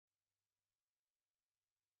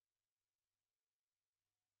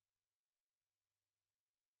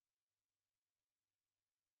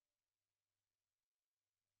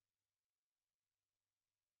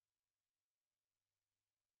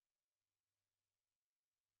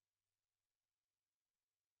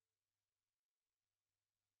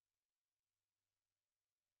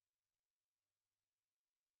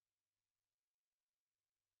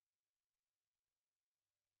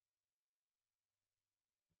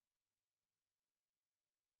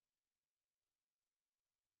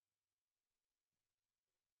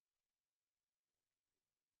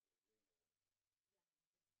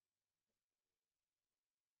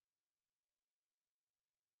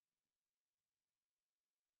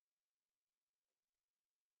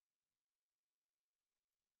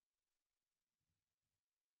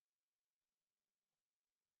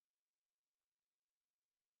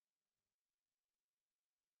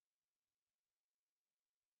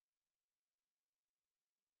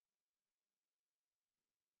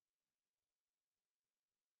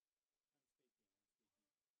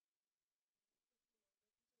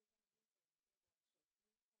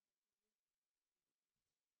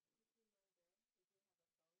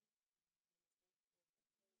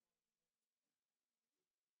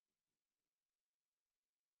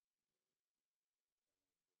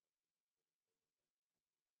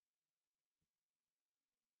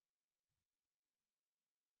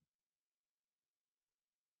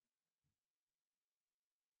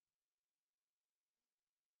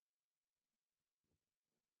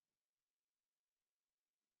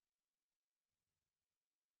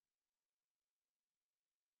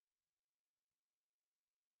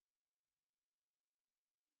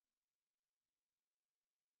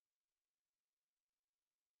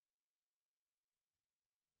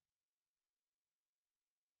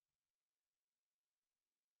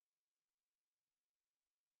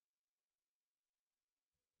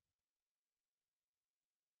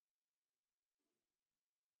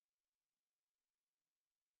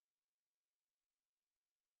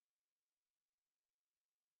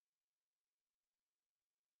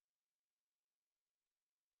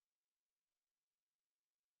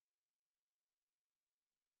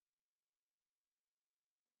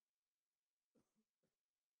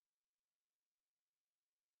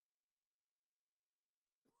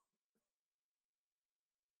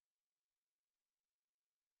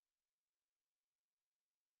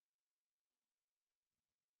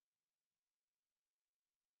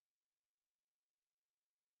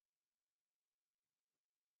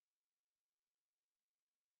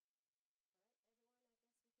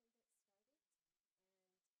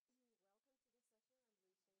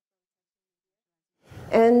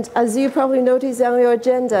And as you probably noticed on your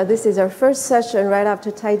agenda, this is our first session right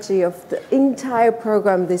after Taiji of the entire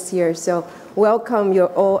program this year. So welcome your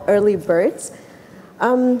all early birds.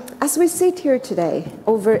 As we sit here today,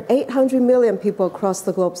 over 800 million people across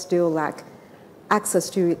the globe still lack access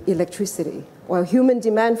to electricity, while human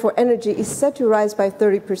demand for energy is set to rise by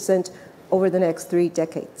 30% over the next 3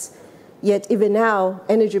 decades. Yet even now,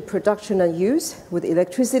 energy production and use, with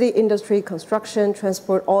electricity industry, construction,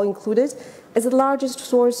 transport all included, is the largest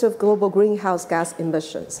source of global greenhouse gas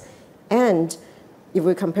emissions. And if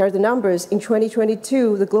we compare the numbers, in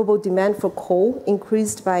 2022, the global demand for coal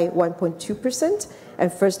increased by 1.2%,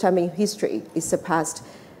 and first time in history, it surpassed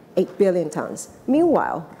 8 billion tons.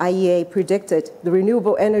 Meanwhile, IEA predicted the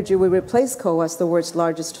renewable energy will replace coal as the world's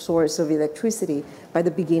largest source of electricity by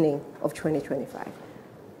the beginning of 2025.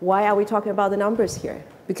 Why are we talking about the numbers here?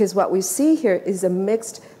 Because what we see here is a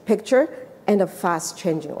mixed picture and a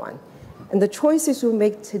fast-changing one. And the choices we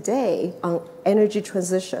make today on energy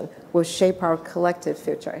transition will shape our collective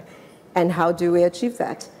future. And how do we achieve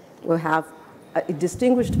that? We'll have a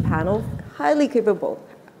distinguished panel, highly capable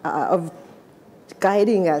of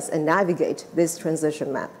guiding us and navigate this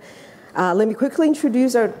transition map. Let me quickly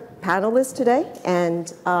introduce our panelists today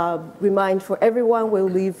and remind for everyone we'll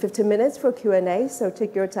leave 15 minutes for Q&A, so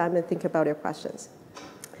take your time and think about your questions.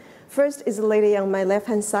 First is the lady on my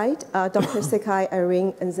left-hand side, Dr. Sekai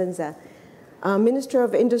Irene Nzenza, Minister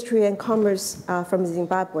of Industry and Commerce from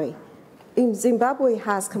Zimbabwe. Zimbabwe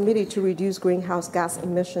has committed to reduce greenhouse gas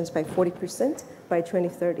emissions by 40% by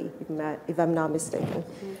 2030, if I'm not mistaken.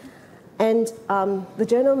 And the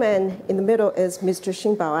gentleman in the middle is Mr.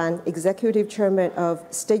 Xin Baoan, Executive Chairman of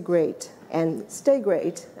StayGrid. And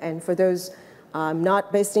StayGrid, and for those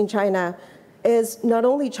not based in China, is not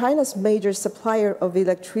only China's major supplier of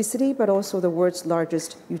electricity, but also the world's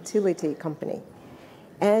largest utility company.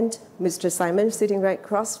 And Mr. Simon, sitting right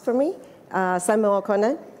across from me, Simon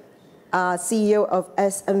O'Connor, CEO of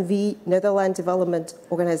SMV Netherlands Development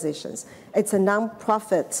Organizations. It's a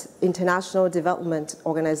non-profit international development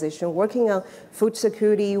organization working on food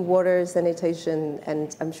security, water, sanitation,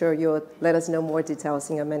 and I'm sure you'll let us know more details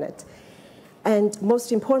in a minute. And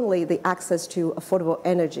most importantly, the access to affordable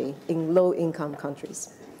energy in low-income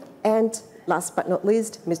countries. And last but not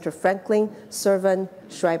least, Mr. Franklin Servan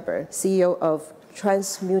Schreiber, CEO of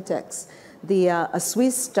Transmutex, a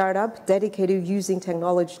Swiss startup dedicated to using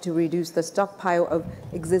technology to reduce the stockpile of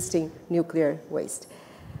existing nuclear waste.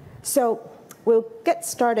 So we'll get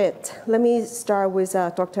started. Let me start with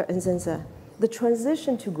Dr. Nzenza. The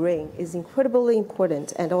transition to green is incredibly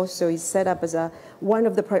important and also is set up as one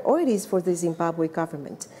of the priorities for the Zimbabwe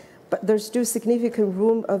government. But there's still significant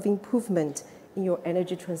room of improvement in your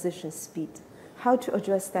energy transition speed. How to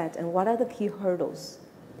address that and what are the key hurdles?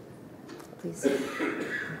 Please.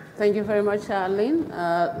 Thank you very much,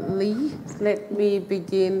 Lee. Let me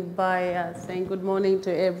begin by saying good morning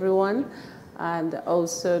to everyone and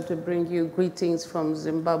also to bring you greetings from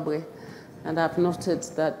Zimbabwe. And I've noted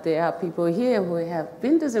that there are people here who have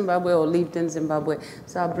been to Zimbabwe or lived in Zimbabwe.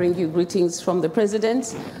 So I'll bring you greetings from the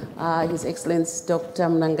President, His Excellency Dr.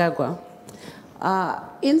 Mnangagwa.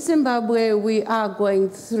 In Zimbabwe, we are going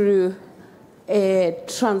through a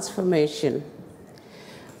transformation.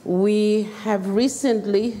 We have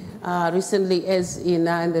recently as in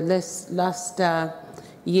the last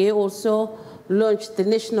year or so, launched the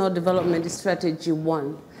National Development Strategy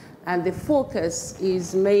 1. And the focus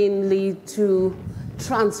is mainly to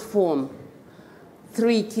transform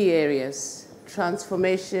 3 key areas: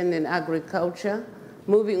 transformation in agriculture,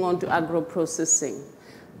 moving on to agro-processing,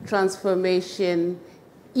 transformation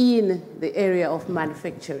in the area of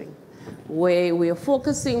manufacturing, where we are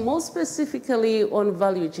focusing more specifically on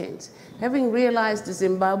value chains. Having realized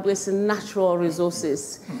Zimbabwe's natural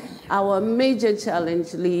resources, our major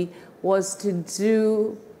challenge, Lee, was to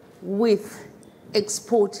do with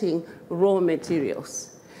exporting raw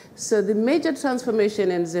materials. So the major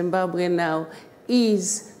transformation in Zimbabwe now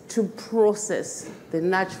is to process the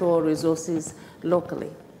natural resources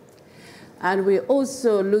locally. And we're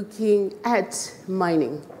also looking at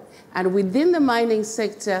mining. And within the mining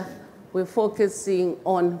sector, we're focusing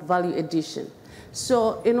on value addition.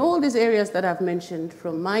 So in all these areas that I've mentioned,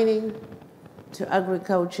 from mining to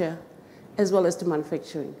agriculture, as well as to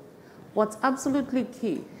manufacturing, what's absolutely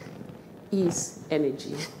key is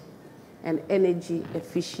energy and energy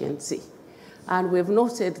efficiency. And we've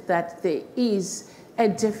noted that there is a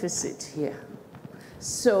deficit here.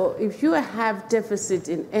 So if you have deficit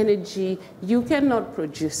in energy, you cannot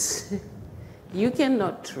produce, you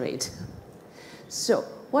cannot trade. So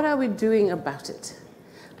what are we doing about it?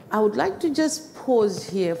 I would like to just pause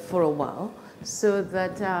here for a while so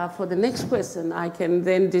that for the next question, I can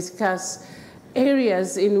then discuss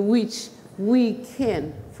areas in which we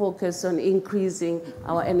can focus on increasing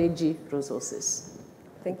our energy resources.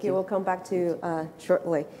 Thank you. We'll come back to you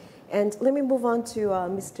shortly. And let me move on to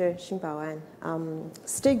Mr. Xing Baoan.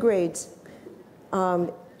 State Grid,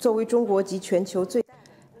 作为中国及全球最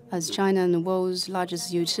As China and the world's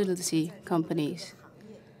largest utility companies,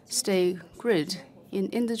 State Grid in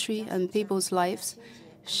industry and people's lives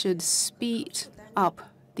should speed up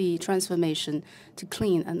the transformation to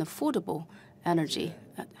clean and affordable energy.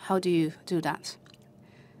 How do you do that?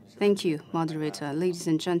 Thank you, moderator. Ladies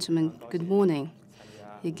and gentlemen, good morning.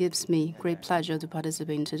 It gives me great pleasure to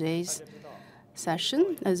participate in today's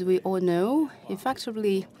session. As we all know,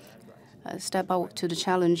 effectively step out to the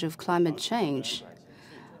challenge of climate change.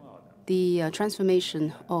 The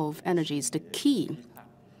transformation of energy is the key.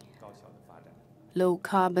 Low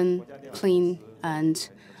carbon, clean, and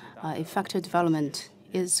effective development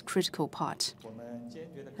is a critical part.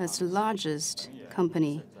 As the largest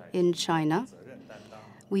company in China,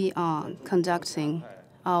 we are conducting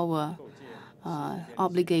our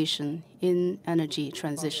obligation in energy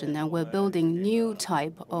transition, and we're building new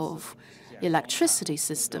type of electricity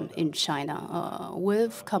system in China.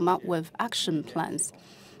 We've come up with action plans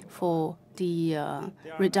for the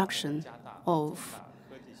reduction of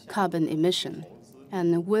carbon emission,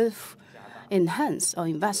 and we've enhanced our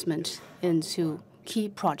investment into key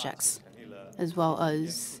projects as well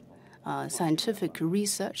as scientific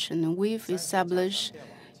research, and we've established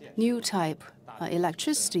new type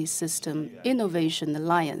electricity system innovation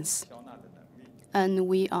alliance, and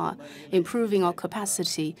we are improving our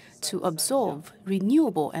capacity to absorb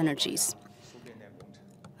renewable energies.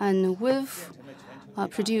 And we've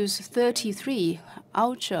produced 33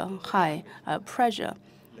 ultra-high pressure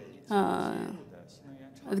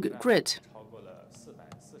grid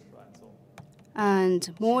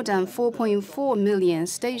and more than 4.4 million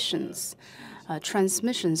stations,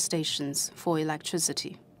 transmission stations for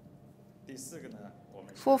electricity.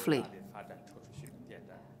 Fourthly,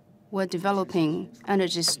 we're developing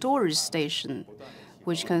energy storage station,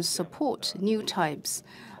 which can support new types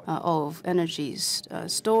of energy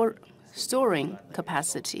storing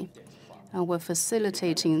capacity. And we're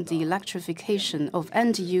facilitating the electrification of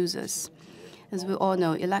end users. As we all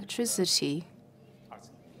know, electricity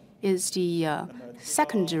is the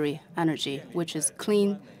secondary energy, which is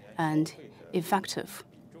clean and effective.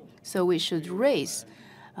 So we should raise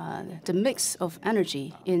the mix of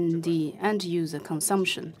energy in the end user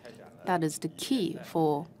consumption. That is the key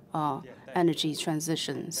for energy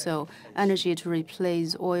transition. So energy to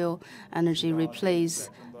replace oil, energy replace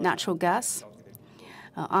natural gas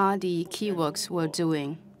are the key works we're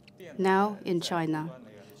doing. Now in China,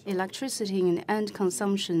 electricity in end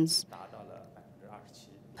consumption's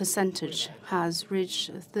percentage has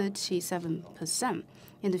reached 37%.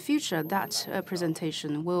 In the future, that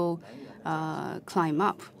presentation will climb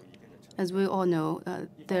up. As we all know,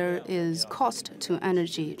 there is cost to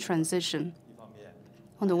energy transition.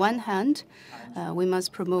 On the one hand, we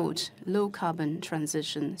must promote low-carbon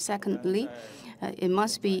transition. Secondly, it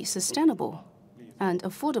must be sustainable and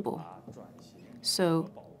affordable.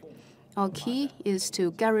 So our key is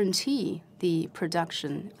to guarantee the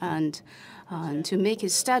production and to make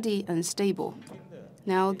it steady and stable.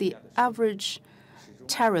 Now, the average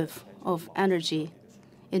tariff of energy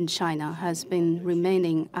in China has been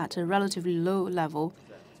remaining at a relatively low level.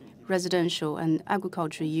 Residential and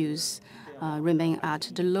agricultural use remain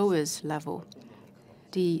at the lowest level.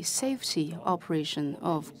 The safety operation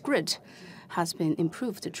of grid has been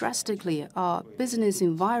improved drastically. Our business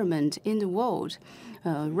environment in the world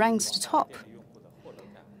ranks the top.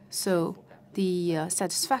 So the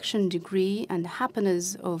satisfaction degree and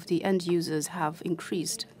happiness of the end users have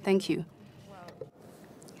increased. Thank you.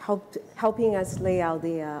 Helping us lay out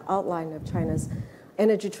the outline of China's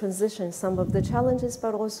energy transition, some of the challenges,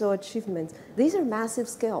 but also achievements. These are massive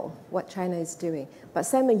scale, what China is doing. But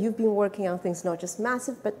Simon, you've been working on things not just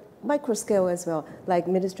massive, but micro scale as well. Like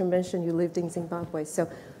Minister mentioned, you lived in Zimbabwe. So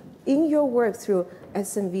in your work through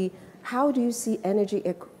SMV, how do you see energy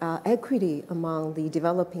equity among the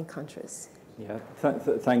developing countries? Yeah,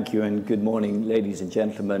 thank you, and good morning, ladies and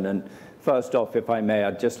gentlemen. And first off, if I may,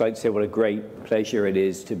 I'd just like to say what a great pleasure it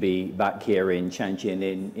is to be back here in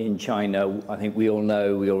Tianjin in China. I think we all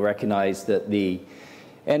know, we all recognize that the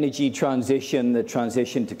energy transition, the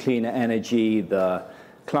transition to cleaner energy, the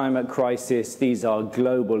climate crisis, these are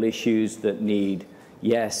global issues that need,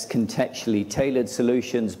 yes, contextually tailored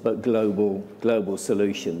solutions, but global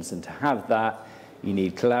solutions. And to have that, you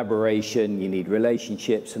need collaboration, you need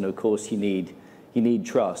relationships, and of course you need you need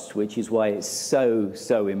trust, which is why it's so,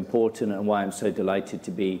 so important and why I'm so delighted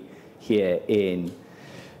to be here in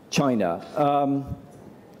China.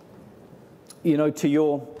 You know, to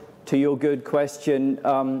your good question,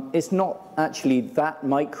 it's not actually that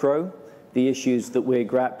micro, the issues that we're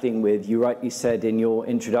grappling with. You rightly said in your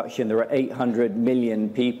introduction, there are 800 million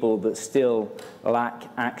people that still lack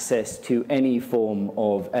access to any form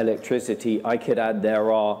of electricity. I could add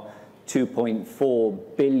there are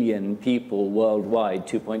 2.4 billion people worldwide,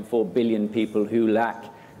 2.4 billion people who lack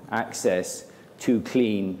access to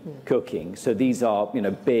clean cooking. So these are, you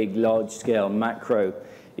know, big, large-scale macro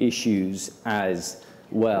issues as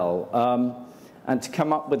well. And to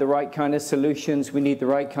come up with the right kind of solutions, we need the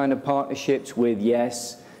right kind of partnerships with,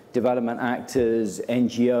 yes, development actors,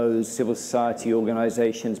 NGOs, civil society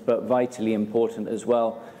organizations, but vitally important as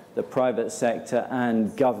well, the private sector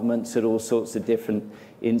and governments at all sorts of different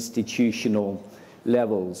institutional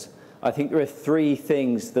levels. I think there are three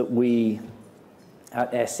things that we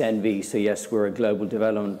at SNV, so yes, we're a global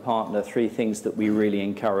development partner, three things that we really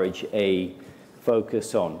encourage a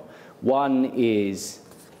focus on. One is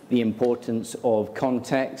the importance of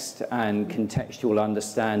context and contextual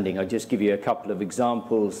understanding. I'll just give you a couple of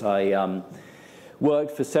examples. I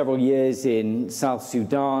worked for several years in South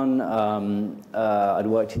Sudan. I'd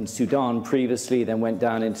worked in Sudan previously, then went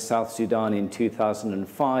down into South Sudan in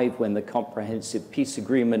 2005 when the Comprehensive Peace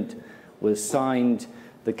Agreement was signed.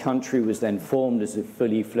 The country was then formed as a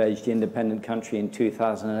fully fledged independent country in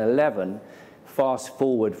 2011. Fast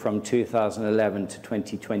forward from 2011 to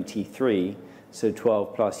 2023, so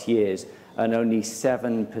 12 plus years, and only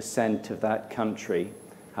 7% of that country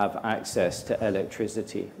have access to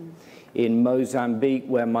electricity. In Mozambique,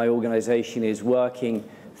 where my organization is working,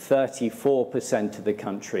 34% of the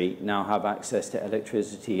country now have access to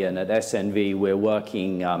electricity, and at SNV we're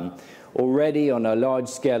working already on a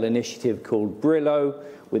large-scale initiative called Brillo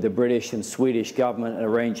with the British and Swedish government and a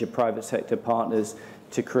range of private sector partners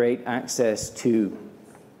to create access to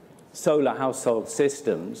solar household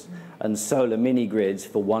systems and solar mini-grids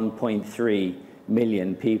for 1.3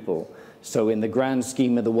 million people. So in the grand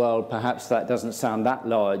scheme of the world, perhaps that doesn't sound that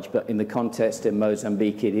large, but in the context of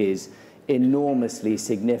Mozambique, it is enormously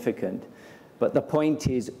significant. But the point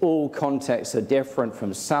is, all contexts are different,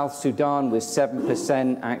 from South Sudan with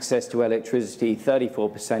 7% access to electricity,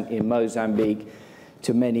 34% in Mozambique,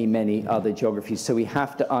 to many, many other geographies. So we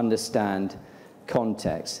have to understand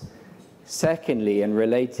context. Secondly, and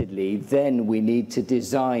relatedly, then we need to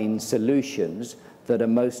design solutions that are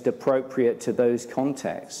most appropriate to those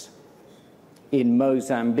contexts. In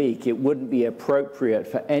Mozambique, it wouldn't be appropriate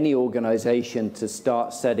for any organization to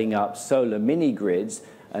start setting up solar mini-grids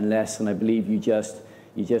unless, and I believe you just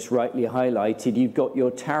rightly highlighted, you've got your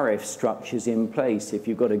tariff structures in place, if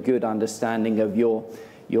you've got a good understanding of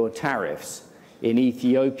your tariffs. In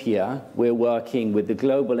Ethiopia, we're working with the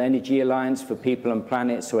Global Energy Alliance for People and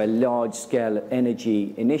Planet, so a large-scale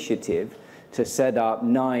energy initiative to set up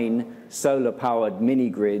 9 solar-powered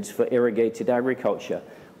mini-grids for irrigated agriculture.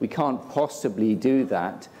 We can't possibly do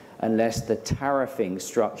that unless the tariffing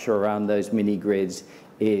structure around those mini-grids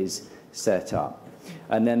is set up.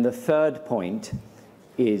 And then the third point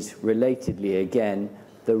is, relatedly again,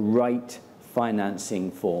 the right financing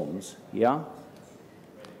forms, yeah?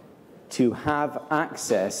 To have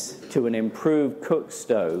access to an improved cook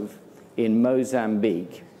stove in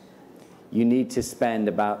Mozambique, you need to spend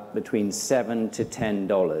about between $7 to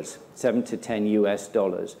 $10 US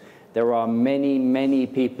dollars. There are many, many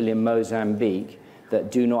people in Mozambique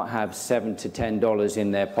that do not have $7 to $10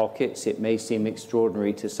 in their pockets. It may seem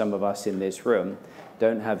extraordinary to some of us in this room,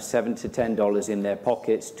 don't have $7 to $10 in their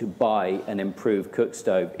pockets to buy an improved cook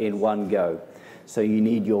stove in one go. So you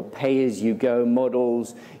need your pay-as-you-go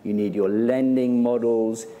models, you need your lending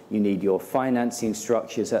models, you need your financing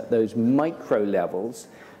structures at those micro levels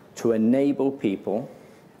to enable people,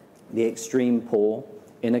 the extreme poor,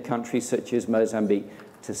 in a country such as Mozambique,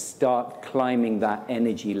 to start climbing that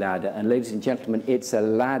energy ladder. And ladies and gentlemen, it's a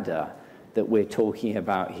ladder that we're talking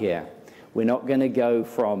about here. We're not going to go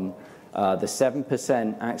from the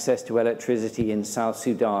 7% access to electricity in South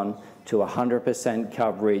Sudan to 100%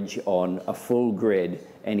 coverage on a full grid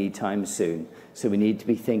anytime soon. So we need to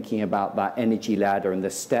be thinking about that energy ladder and the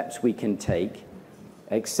steps we can take,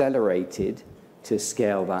 accelerated, to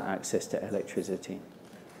scale that access to electricity.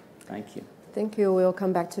 Thank you. Thank you. We'll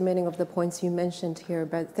come back to many of the points you mentioned here,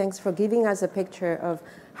 but thanks for giving us a picture of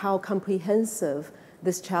how comprehensive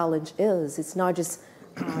this challenge is. It's not just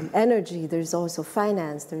energy, there's also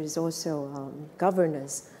finance, there's also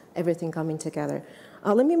governance, everything coming together.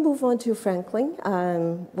 Let me move on to Franklin.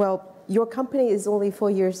 Well, your company is only 4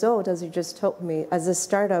 years old, as you just told me, as a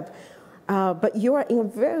startup. But you are in a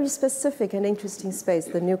very specific and interesting space,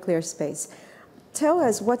 the nuclear space. Tell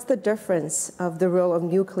us, what's the difference of the role of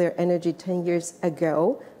nuclear energy 10 years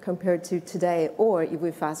ago compared to today, or if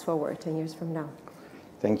we fast forward 10 years from now?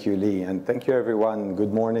 Thank you, Lee, and thank you, everyone.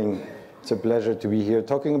 Good morning. It's a pleasure to be here.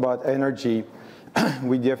 Talking about energy,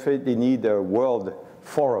 we definitely need a world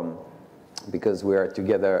forum because we are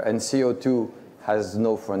together, and CO2 has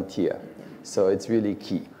no frontier, so it's really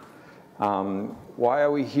key. Why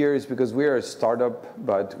are we here is because we are a startup,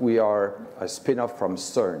 but we are a spin-off from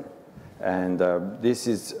CERN. And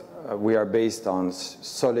we are based on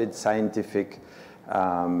solid scientific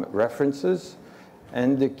references.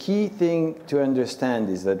 And the key thing to understand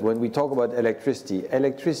is that when we talk about electricity,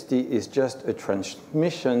 electricity is just a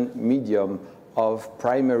transmission medium of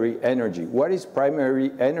primary energy. What is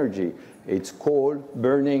primary energy? It's coal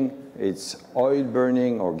burning, it's oil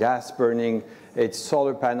burning or gas burning, it's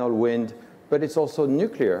solar panel, wind, but it's also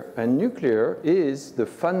nuclear. And nuclear is the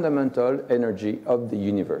fundamental energy of the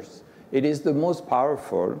universe. It is the most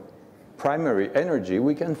powerful primary energy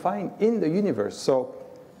we can find in the universe. So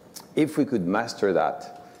if we could master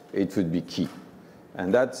that, it would be key.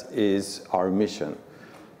 And that is our mission.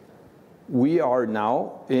 We are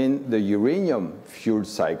now in the uranium fuel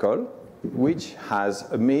cycle, which has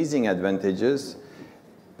amazing advantages,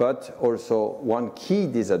 but also one key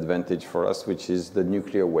disadvantage for us, which is the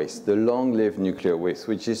nuclear waste, the long-lived nuclear waste,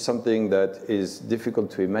 which is something that is difficult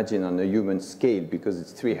to imagine on a human scale because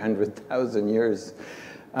it's 300,000 years.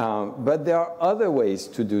 But there are other ways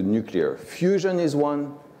to do nuclear. Fusion is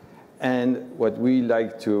one, and what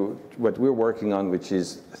we're working on, which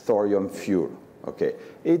is thorium fuel. Okay,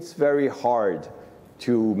 it's very hard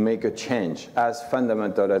to make a change as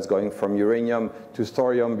fundamental as going from uranium to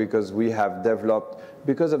thorium because we have developed,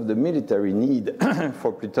 because of the military need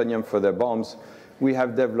for plutonium for their bombs, we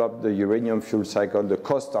have developed the uranium fuel cycle. The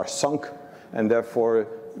costs are sunk, and therefore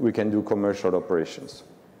we can do commercial operations.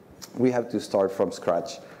 We have to start from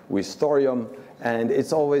scratch with thorium, and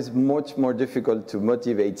it's always much more difficult to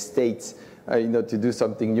motivate states to do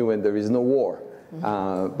something new when there is no war.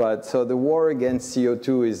 But so the war against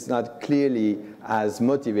CO2 is not clearly as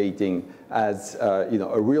motivating as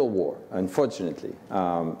a real war, unfortunately.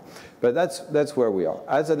 But that's where we are.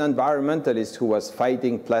 As an environmentalist who was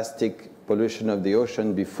fighting plastic pollution of the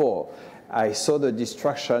ocean before, I saw the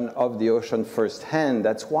destruction of the ocean firsthand.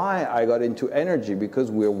 That's why I got into energy, because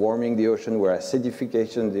we're warming the ocean, we're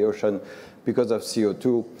acidification the ocean because of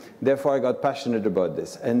CO2. Therefore, I got passionate about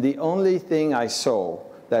this. And the only thing I saw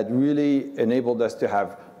that really enabled us to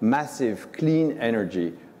have massive clean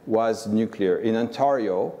energy was nuclear. In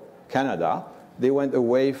Ontario, Canada, they went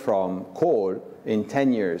away from coal in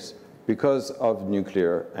 10 years because of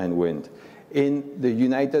nuclear and wind. In the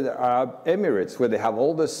United Arab Emirates, where they have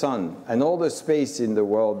all the sun and all the space in the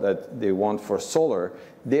world that they want for solar,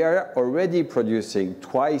 they are already producing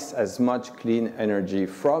twice as much clean energy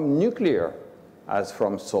from nuclear as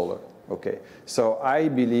from solar. Okay, so I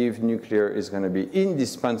believe nuclear is going to be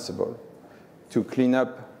indispensable to clean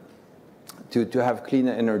up, to have clean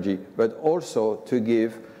energy, but also to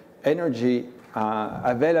give energy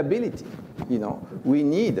availability. We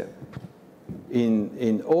need,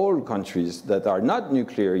 in all countries that are not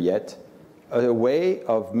nuclear yet, a way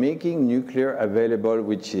of making nuclear available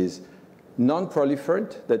which is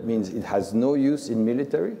non-proliferant, that means it has no use in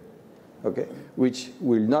military, okay, which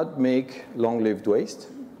will not make long-lived waste,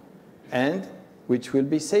 and which will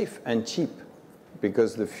be safe and cheap,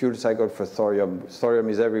 because the fuel cycle for thorium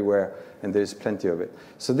is everywhere, and there's plenty of it.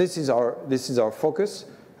 So this is our focus,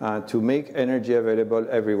 to make energy available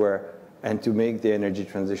everywhere, and to make the energy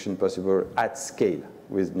transition possible at scale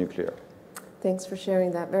with nuclear. Thanks for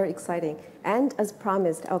sharing that. Very exciting. And as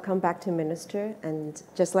promised, I'll come back to Minister. And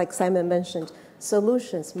just like Simon mentioned,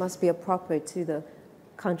 solutions must be appropriate to the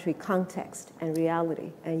country context and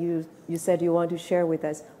reality. And you said you want to share with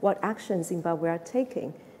us what actions Zimbabwe are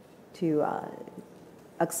taking to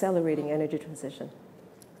accelerating energy transition.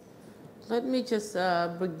 Let me just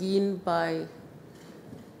begin by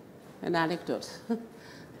an anecdote.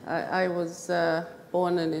 I was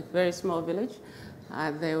born in a very small village.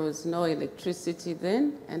 There was no electricity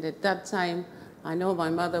then, and at that time, I know my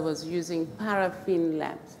mother was using paraffin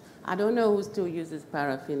lamps. I don't know who still uses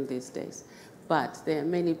paraffin these days, but there are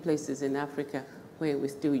many places in Africa where we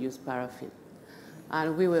still use paraffin.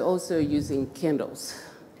 And we were also using candles.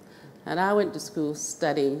 And I went to school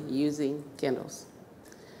studying using candles.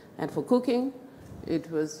 And for cooking, it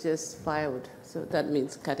was just firewood. So that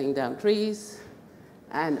means cutting down trees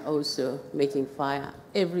and also making fire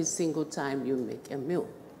every single time you make a meal.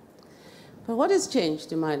 But what has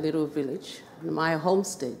changed in my little village, in my home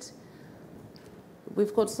state?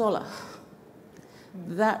 we've got solar.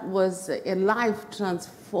 That was a life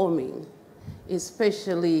transforming,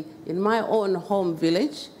 especially in my own home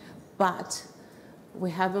village, but we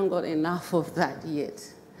haven't got enough of that yet.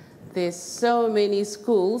 There's so many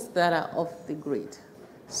schools that are off the grid,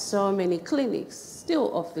 so many clinics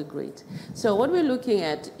still off the grid. So what we're looking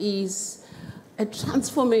at is a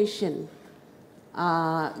transformation,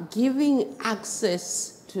 giving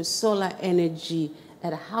access to solar energy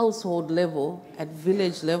at a household level, at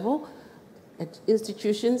village level, at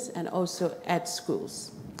institutions, and also at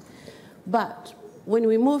schools. But when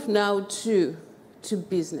we move now to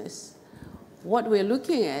business, what we're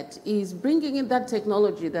looking at is bringing in that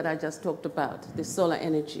technology that I just talked about, the solar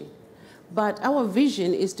energy. But our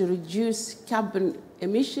vision is to reduce carbon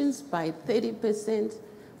emissions by 30%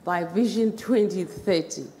 by Vision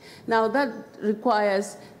 2030. Now that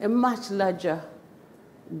requires a much larger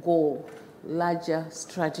goal, larger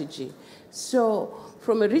strategy. So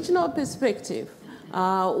from a regional perspective,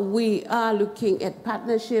 we are looking at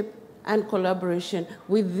partnership and collaboration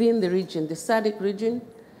within the region, the SADC region,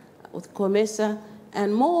 with COMESA,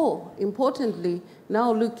 and more importantly,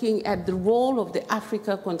 now looking at the role of the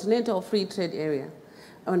Africa Continental Free Trade Area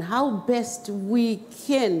on how best we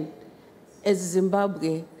can, as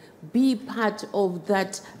Zimbabwe, be part of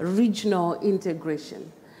that regional integration.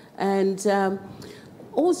 And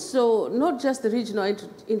also, not just the regional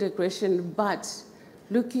integration, but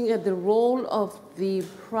looking at the role of the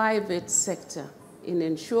private sector in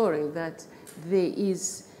ensuring that there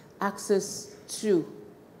is access to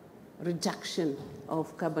reduction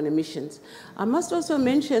of carbon emissions. I must also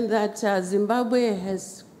mention that Zimbabwe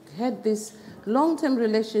has had this long-term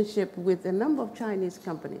relationship with a number of Chinese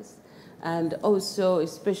companies, and also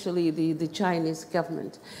especially the Chinese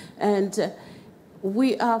government. And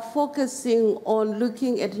we are focusing on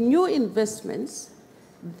looking at new investments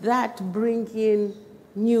that bring in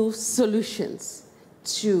new solutions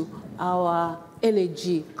to our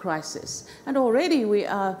energy crisis. And already we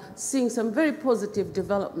are seeing some very positive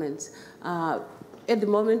developments. At the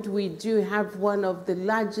moment, we do have one of the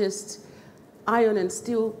largest iron and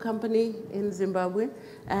steel company in Zimbabwe,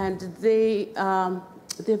 and they've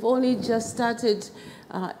only just started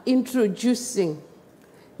introducing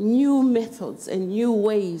new methods and new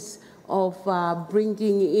ways of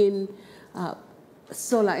bringing in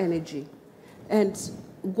solar energy. And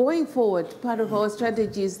going forward, part of our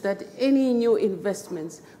strategy is that any new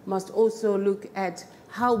investments must also look at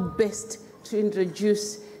how best to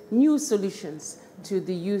introduce new solutions to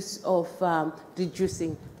the use of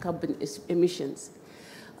reducing carbon emissions.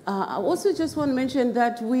 I also just want to mention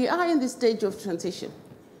that we are in the stage of transition.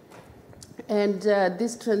 And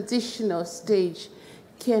this transitional stage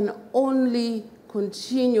can only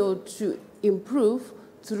continue to improve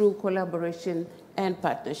through collaboration and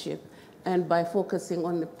partnership, and by focusing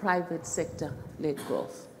on the private sector-led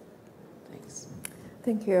growth. Thanks.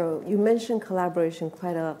 Thank you. You mentioned collaboration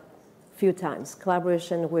quite a few times.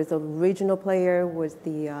 Collaboration with a regional player, with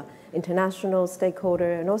the international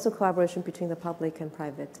stakeholder, and also collaboration between the public and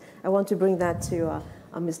private. I want to bring that to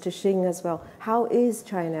Mr. Xing as well. How is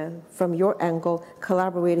China, from your angle,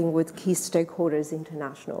 collaborating with key stakeholders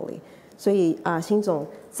internationally? 所以辛总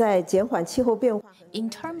在减缓气候变化 in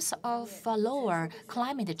terms of lower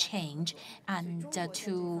climate change and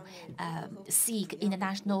to seek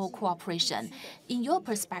international cooperation, in your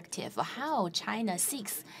perspective, how China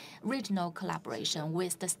seeks regional collaboration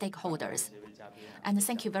with the stakeholders? And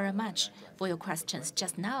thank you very much for your questions.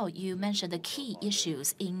 Just now, you mentioned the key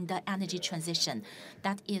issues in the energy transition.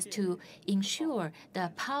 That is to ensure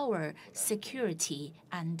the power security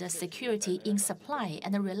and the security in supply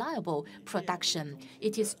and a reliable production.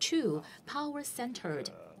 It is true,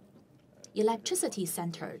 power-centered,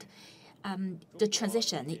 electricity-centered. The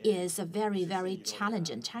transition is very, very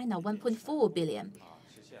challenging. China, 1.4 billion.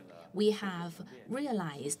 We have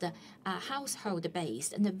realized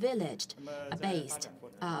household-based and village-based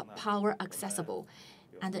power accessible.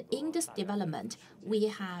 And in this development, we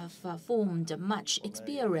have formed much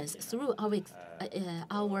experience through our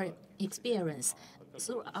experience,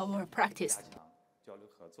 through our practice.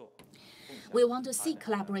 We want to seek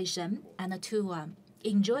collaboration and to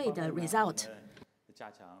enjoy the result.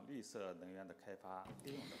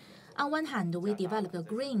 On one hand, we develop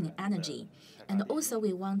green energy, and also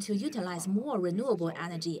we want to utilize more renewable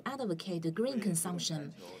energy, advocate green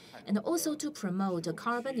consumption, and also to promote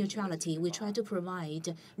carbon neutrality. We try to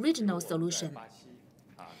provide regional solution.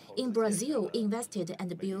 In Brazil, invested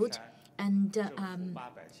and built, and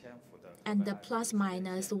the plus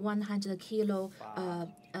minus 100 kilo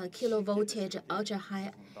voltage ultra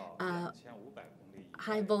high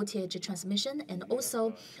high voltage transmission, and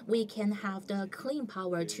also we can have the clean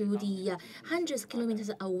power to the hundreds of kilometers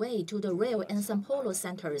away to the rail and São Paulo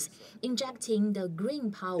centers, injecting the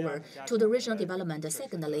green power to the regional development.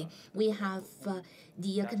 Secondly, we have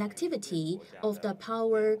the connectivity of the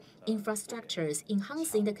power infrastructures,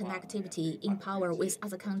 enhancing the connectivity in power with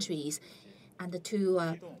other countries, and to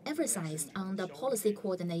emphasize on the policy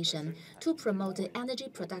coordination to promote energy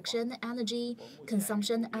production, energy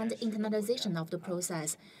consumption, and internationalization of the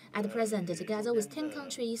process. At present, together with 10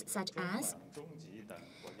 countries such as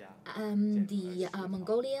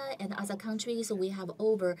Mongolia and other countries, we have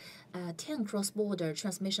over 10 cross-border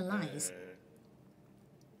transmission lines.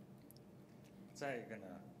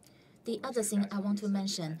 The other thing I want to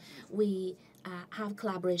mention, we have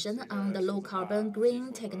collaboration on the low-carbon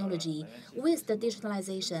green technology with the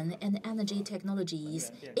digitalization and energy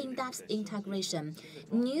technologies, in-depth integration,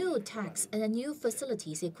 new techs and new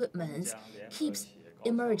facilities, equipments keeps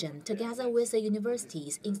emerging together with the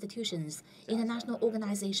universities, institutions, international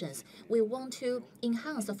organizations. We want to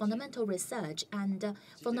enhance the fundamental research and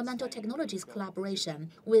fundamental technologies collaboration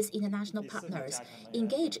with international partners,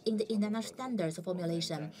 engage in the international standards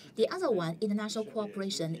formulation. The other one, international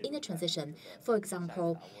cooperation in the transition. For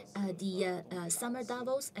example, the summer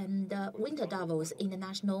Davos and winter Davos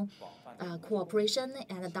international cooperation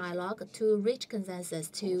and dialogue to reach consensus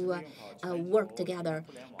to work together.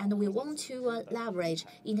 And we want to leverage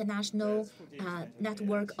international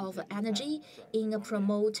network of energy in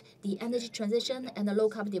promote the energy transition and the low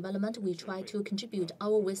carbon development. We try to contribute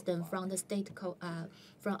our wisdom from the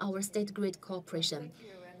from our state grid cooperation.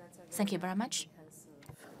 Thank you very much.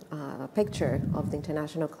 Picture of the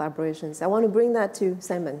international collaborations. I want to bring that to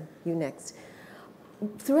Simon, you next.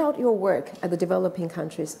 Throughout your work at the developing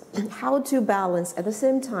countries, how to balance at the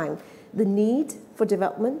same time the need for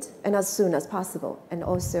development and as soon as possible, and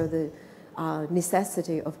also the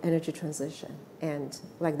necessity of energy transition. And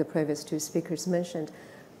like the previous two speakers mentioned,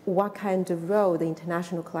 what kind of role the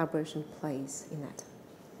international collaboration plays in that?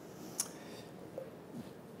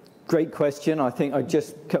 Great question. I think I'd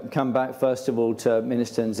just come back first of all to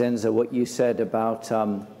Minister Nzenza, what you said about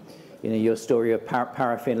your story of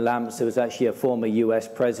paraffin lamps. There was actually a former US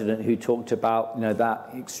president who talked about that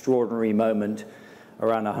extraordinary moment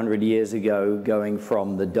around 100 years ago, going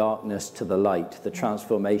from the darkness to the light, the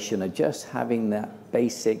transformation of just having that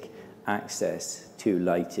basic access to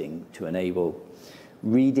lighting to enable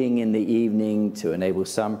reading in the evening, to enable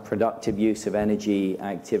some productive use of energy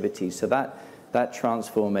activities. So that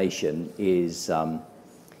transformation is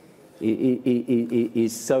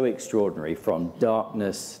so extraordinary, from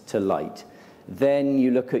darkness to light. Then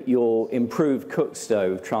you look at your improved cook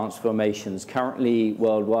stove transformations. Currently,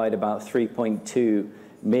 worldwide, about 3.2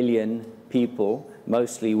 million people,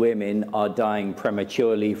 mostly women, are dying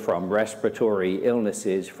prematurely from respiratory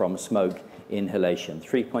illnesses from smoke inhalation.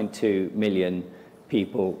 3.2 million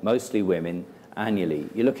people, mostly women, annually.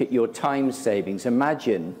 You look at your time savings.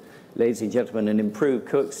 Imagine, ladies and gentlemen, an improved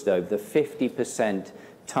cook stove, the 50%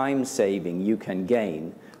 time saving you can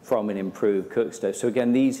gain from an improved cook stove. So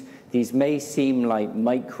again, these may seem like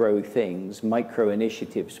micro things, micro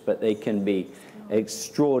initiatives, but they can be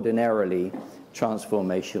extraordinarily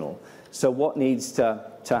transformational. So what needs to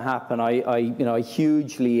happen? I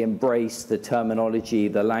hugely embrace the terminology,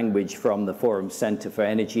 the language from the Forum Center for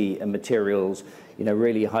Energy and Materials,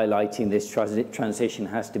 really highlighting this transition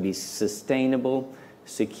has to be sustainable,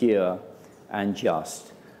 secure, and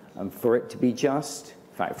just. And for it to be just,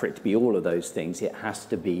 in fact, for it to be all of those things, it has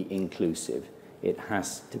to be inclusive. It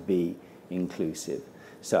has to be inclusive.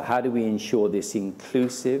 So how do we ensure this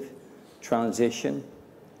inclusive transition?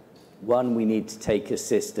 One, we need to take a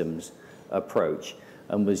systems approach,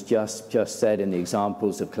 and was just said in the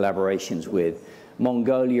examples of collaborations with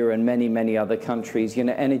Mongolia and many other countries.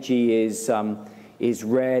 Energy is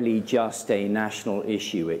rarely just a national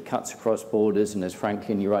issue. It cuts across borders, and as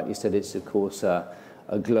Franklin, you rightly said, it's of course a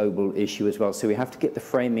global issue as well. So we have to get the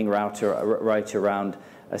framing right around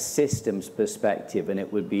a systems perspective, and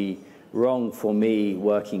it would be wrong for me,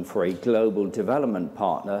 working for a global development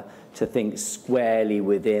partner, to think squarely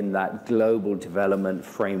within that global development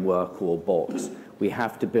framework or box. We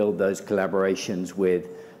have to build those collaborations with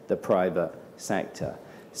the private sector.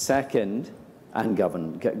 Second, and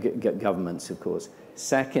governments, of course.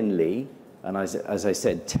 Secondly, and as I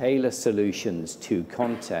said, tailor solutions to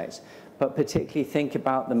context, but particularly think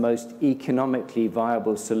about the most economically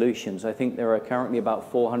viable solutions. I think there are currently about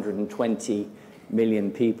 420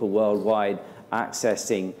 million people worldwide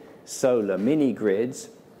accessing solar mini grids,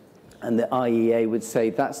 and the IEA would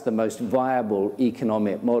say that's the most viable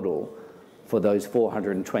economic model for those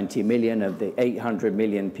 420 million of the 800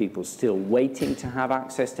 million people still waiting to have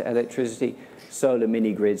access to electricity, solar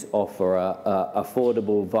mini-grids offer an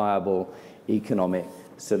affordable, viable economic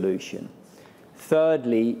solution.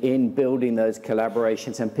 Thirdly, in building those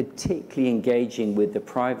collaborations and particularly engaging with the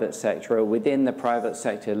private sector, or within the private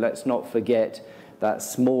sector, let's not forget that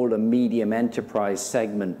small and medium enterprise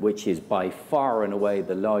segment, which is by far and away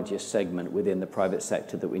the largest segment within the private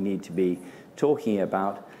sector that we need to be talking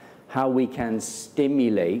about, how we can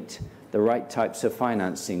stimulate the right types of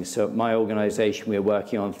financing. So at my organization, we're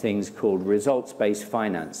working on things called results-based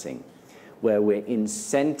financing, where we're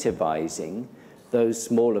incentivizing those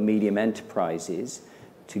small and medium enterprises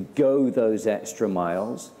to go those extra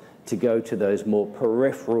miles, to go to those more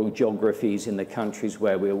peripheral geographies in the countries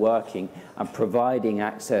where we're working, and providing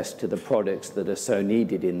access to the products that are so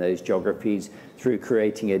needed in those geographies through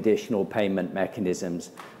creating additional payment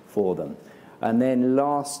mechanisms for them. And then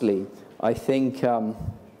lastly, I think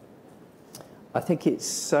it's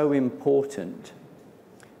so important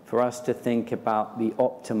for us to think about the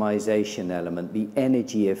optimization element, the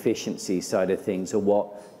energy efficiency side of things, or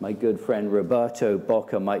what my good friend Roberto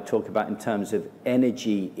Bocca might talk about in terms of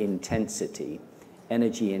energy intensity.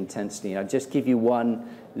 Energy intensity. I'll just give you one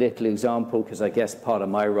little example, because I guess part of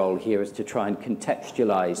my role here is to try and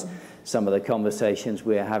contextualize some of the conversations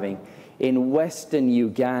we're having. In Western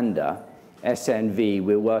Uganda, SNV,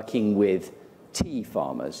 we're working with tea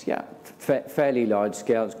farmers. Yeah, fairly large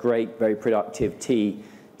scale. It's great, very productive tea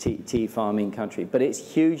farming country. But it's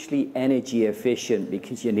hugely energy efficient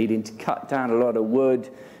because you're needing to cut down a lot of wood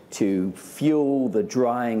to fuel the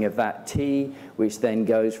drying of that tea, which then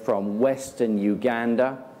goes from Western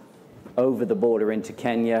Uganda over the border into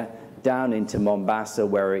Kenya, down into Mombasa,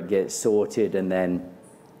 where it gets sorted and then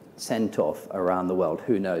sent off around the world.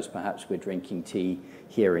 Who knows, perhaps we're drinking tea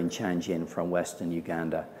here in Tianjin from Western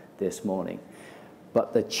Uganda this morning.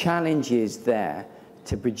 But the challenge is there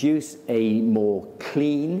to produce a more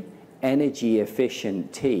clean, energy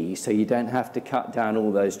efficient tea, so you don't have to cut down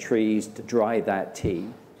all those trees to dry that tea.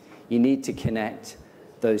 You need to connect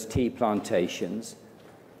those tea plantations,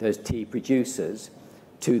 those tea producers,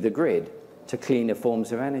 to the grid, to cleaner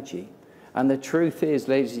forms of energy. And the truth is,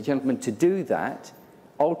 ladies and gentlemen, to do that,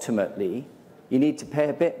 ultimately, you need to pay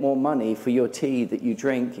a bit more money for your tea that you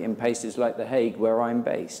drink in places like The Hague, where I'm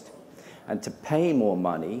based. And to pay more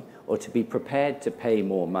money, or to be prepared to pay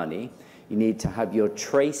more money, you need to have your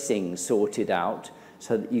tracing sorted out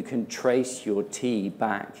so that you can trace your tea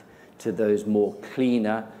back to those more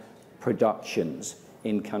cleaner productions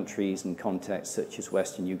in countries and contexts such as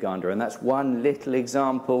Western Uganda. And that's one little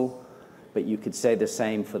example, but you could say the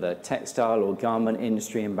same for the textile or garment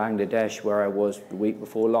industry in Bangladesh, where I was the week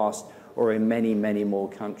before last, or in many, many more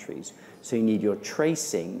countries. So you need your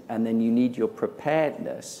tracing, and then you need your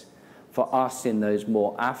preparedness for us in those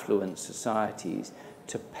more affluent societies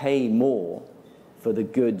to pay more for the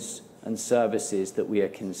goods and services that we are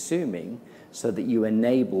consuming, so that you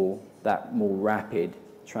enable that more rapid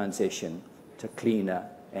transition to cleaner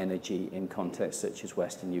energy in contexts such as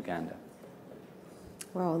Western Uganda.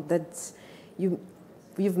 Well, that's,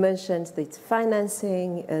 you've mentioned it's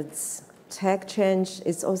financing, it's tech change,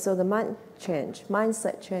 it's also the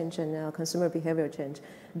mindset change, and consumer behavior change.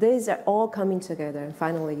 These are all coming together, and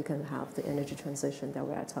finally you can have the energy transition that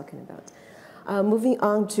we are talking about. Moving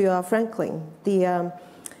on to Franklin,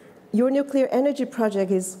 your nuclear energy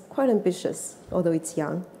project is quite ambitious, although it's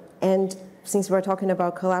young. And since we're talking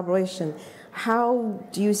about collaboration, how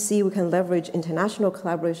do you see we can leverage international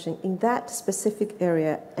collaboration in that specific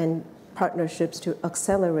area and partnerships to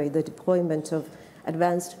accelerate the deployment of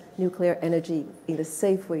advanced nuclear energy in the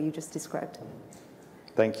safe way you just described?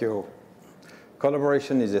 Thank you.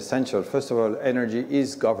 Collaboration is essential. First of all, energy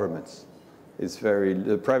is governments.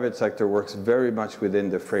 The private sector works very much within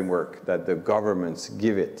the framework that the governments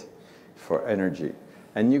give it for energy.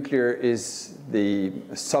 And nuclear is the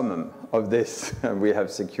summum of this. We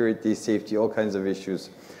have security, safety, all kinds of issues.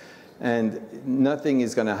 And nothing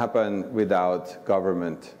is going to happen without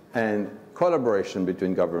government and collaboration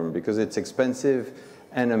between government, because it's expensive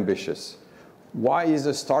and ambitious. Why is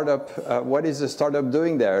a startup, what is a startup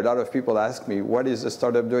doing there? A lot of people ask me, what is a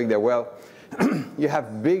startup doing there? Well, you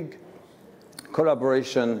have big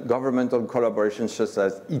collaboration, governmental collaborations such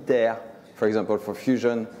as ITER, for example, for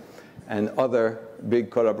fusion, and other big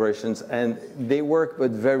collaborations, and they work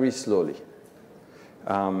but very slowly.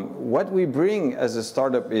 What we bring as a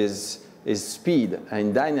startup is speed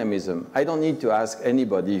and dynamism. I don't need to ask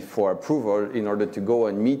anybody for approval in order to go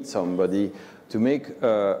and meet somebody to make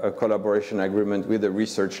a collaboration agreement with a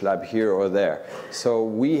research lab here or there. So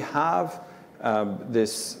we have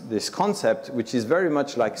this concept, which is very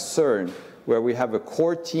much like CERN, where we have a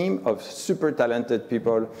core team of super talented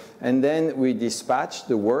people, and then we dispatch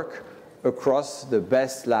the work across the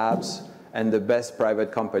best labs and the best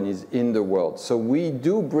private companies in the world. So we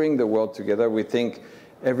do bring the world together. We think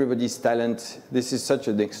everybody's talent, this is such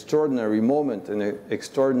an extraordinary moment, an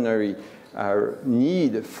extraordinary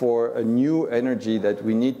need for a new energy that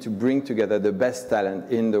we need to bring together the best talent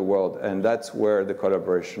in the world, and that's where the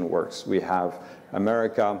collaboration works. We have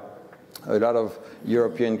America, a lot of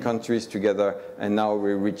European countries together, and now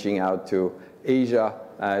we're reaching out to Asia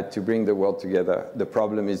to bring the world together. The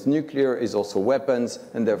problem is nuclear, is also weapons,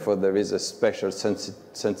 and therefore there is a special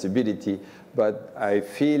sensibility, but I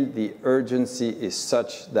feel the urgency is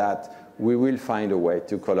such that we will find a way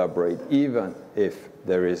to collaborate, even if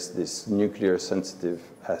there is this nuclear sensitive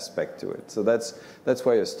aspect to it. So that's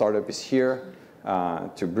why a startup is here,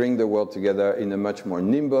 to bring the world together in a much more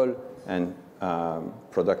nimble and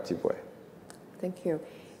productive way. Thank you.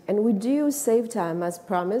 And we do save time, as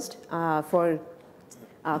promised, for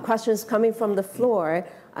questions coming from the floor.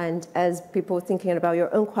 And as people thinking about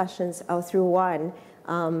your own questions, I'll throw one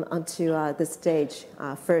onto the stage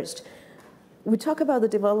first. We talk about the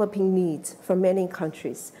developing needs for many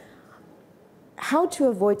countries. How to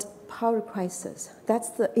avoid power crisis?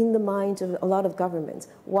 That's in the mind of a lot of governments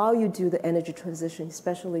while you do the energy transition,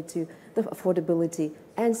 especially to the affordability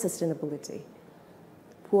and sustainability.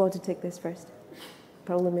 Who wants to take this first?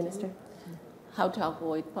 Parliament Minister? How to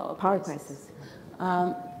avoid power crisis.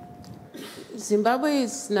 Zimbabwe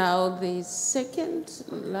is now the second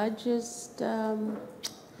largest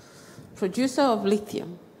producer of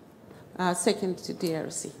lithium, second to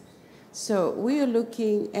DRC. So we are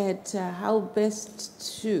looking at how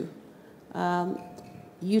best to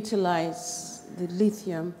utilize the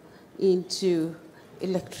lithium into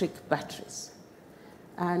electric batteries.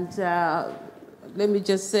 And let me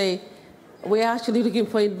just say, we're actually looking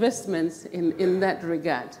for investments in that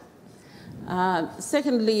regard.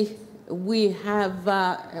 Secondly, we have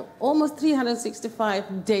almost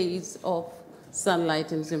 365 days of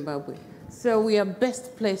sunlight in Zimbabwe. So we are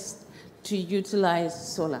best placed to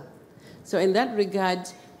utilize solar. So in that regard,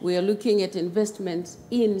 we are looking at investments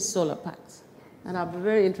in solar parks. And I'll be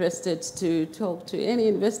very interested to talk to any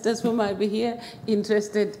investors who might be here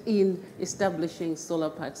interested in establishing solar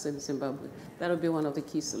parks in Zimbabwe. That will be one of the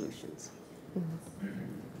key solutions. Mm-hmm.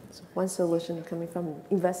 So one solution coming from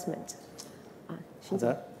investment.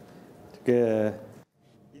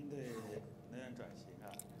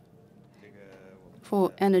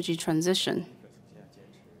 For energy transition,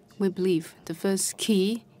 we believe the first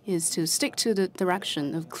key is to stick to the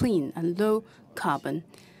direction of clean and low carbon,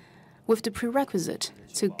 with the prerequisite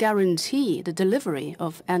to guarantee the delivery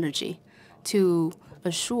of energy, to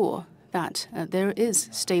assure that there is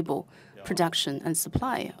stable production and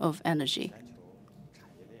supply of energy.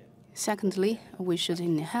 Secondly, we should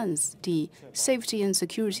enhance the safety and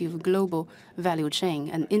security of global value chain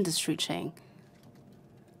and industry chain,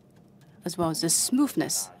 as well as the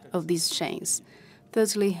smoothness of these chains.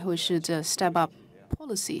 Thirdly, we should step up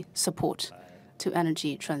policy support to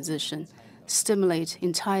energy transition, stimulate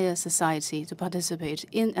entire society to participate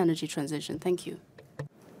in energy transition. Thank you.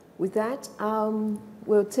 With that,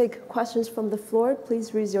 we'll take questions from the floor.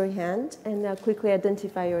 Please raise your hand and quickly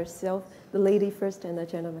identify yourself. The lady first and the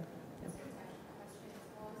gentleman.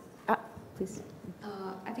 Please.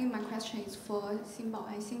 I think my question is for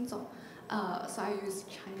Xinbao and Xinzong. So I use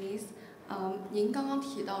Chinese. 您刚刚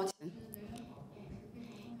提到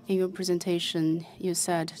In your presentation, you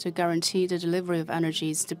said to guarantee the delivery of energy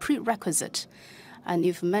is the prerequisite, and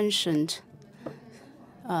you've mentioned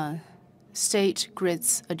state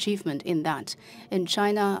grid's achievement in that. In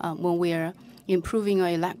China, when we're improving our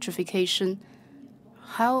electrification,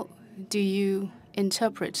 how do you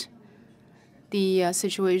interpret the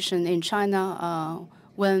situation in China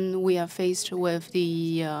when we are faced with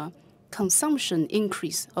the consumption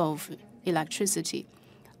increase of electricity?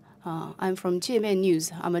 I'm from Jiemian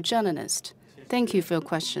News. I'm a journalist. Thank you for your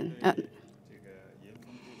question.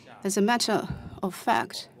 As a matter of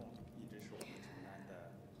fact,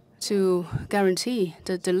 to guarantee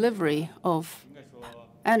the delivery of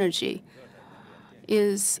energy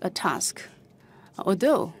is a task.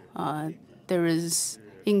 Although there is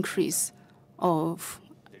increase of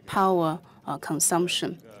power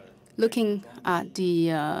consumption, looking at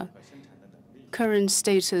the current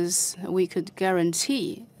status, we could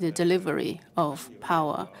guarantee the delivery of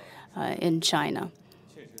power in China.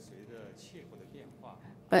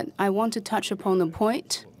 But I want to touch upon a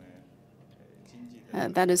point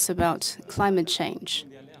that is about climate change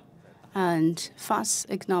and fast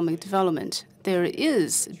economic development. There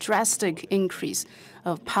is drastic increase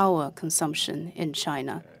of power consumption in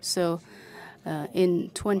China. So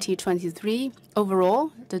In 2023,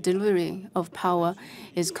 overall, the delivery of power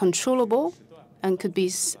is controllable and could be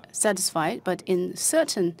satisfied, but in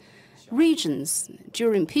certain regions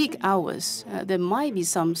during peak hours, there might be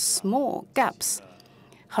some small gaps.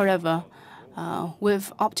 However,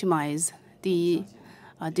 we've optimized the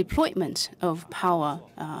deployment of power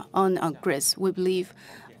on our grids. We believe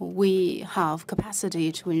we have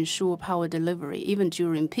capacity to ensure power delivery even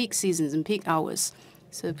during peak seasons and peak hours.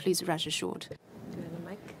 So please rest assured. Do you have a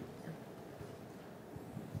mic?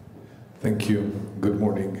 Thank you. Good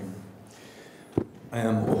morning. I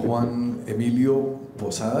am Juan Emilio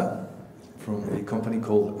Posada from a company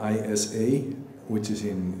called ISA, which is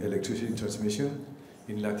in electricity transmission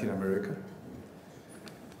in Latin America.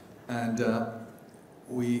 And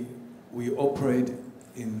we operate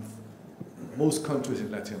in most countries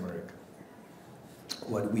in Latin America.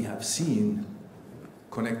 What we have seen,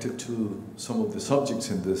 connected to some of the subjects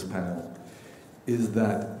in this panel, is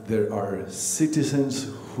that there are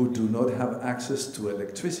citizens who do not have access to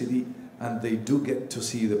electricity, and they do get to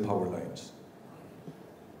see the power lines.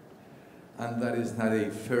 And that is not a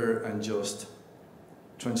fair and just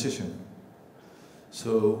transition.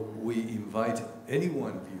 So we invite any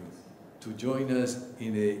one of you to join us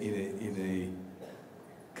in a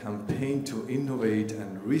campaign to innovate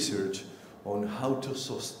and research on how to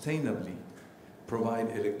sustainably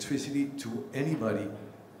provide electricity to anybody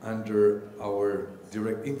under our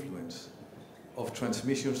direct influence of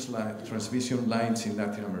transmission lines in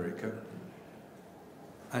Latin America,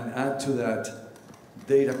 and add to that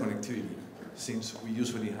data connectivity, since we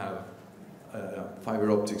usually have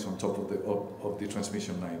fiber optics on top of the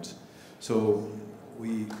transmission lines. So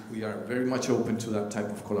we are very much open to that type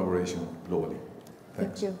of collaboration globally.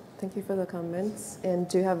 Thanks. Thank you. Thank you for the comments. And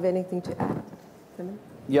do you have anything to add, Simon?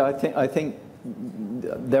 Yeah, I think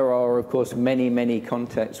there are, of course, many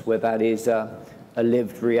contexts where that is a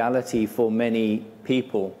lived reality for many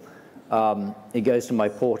people. It goes to my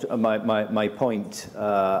point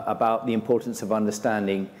about the importance of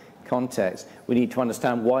understanding context. We need to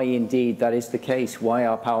understand why indeed that is the case. Why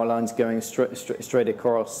are power lines going straight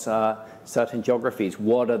across certain geographies?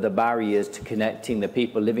 What are the barriers to connecting the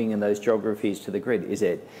people living in those geographies to the grid? Is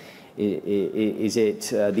it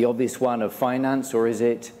the obvious one of finance, or is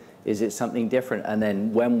it something different? And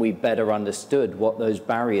then when we better understood what those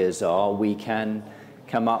barriers are, we can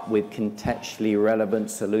come up with contextually relevant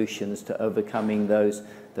solutions to overcoming those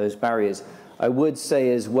barriers. I would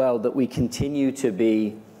say as well that we continue to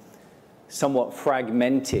be somewhat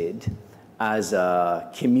fragmented as a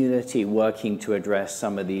community working to address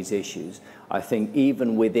some of these issues. I think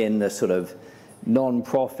even within the sort of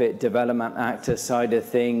non-profit development actor side of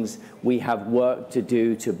things, we have work to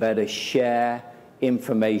do to better share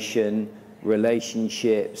information,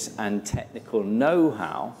 relationships, and technical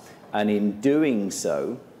know-how. And in doing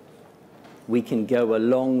so, we can go a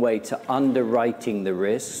long way to underwriting the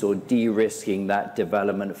risks or de-risking that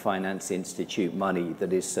development finance institute money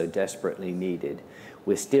that is so desperately needed.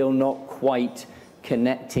 We're still not quite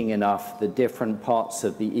connecting enough the different parts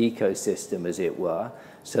of the ecosystem, as it were,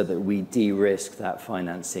 so that we de-risk that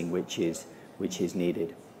financing which is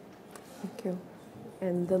needed. Thank you.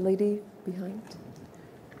 And the lady behind.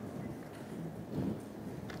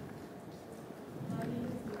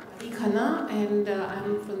 And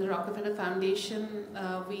I'm from the Rockefeller Foundation.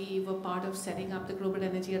 We were part of setting up the Global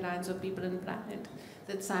Energy Alliance of People and Planet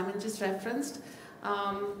that Simon just referenced.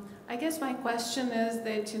 I guess my question is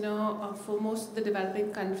that, for most of the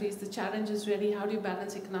developing countries, the challenge is really how do you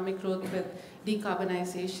balance economic growth with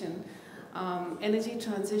decarbonization? Energy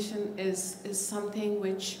transition is something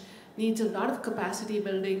which needs a lot of capacity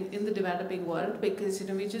building in the developing world, because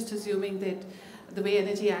we're just assuming that the way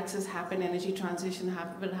energy access happen, energy transition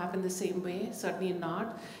will happen the same way. Certainly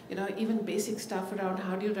not. Even basic stuff around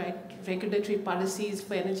how do you write regulatory policies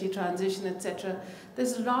for energy transition, etc.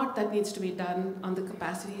 There's a lot that needs to be done on the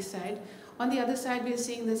capacity side. On the other side, we're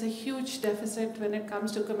seeing there's a huge deficit when it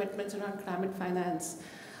comes to commitments around climate finance.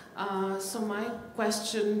 So my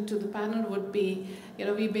question to the panel would be,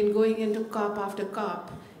 we've been going into COP after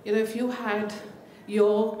COP. If you had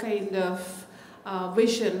your kind of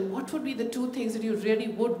vision, what would be the two things that you really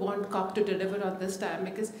would want COP to deliver on this time?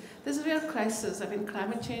 Because there's a real crisis. I mean,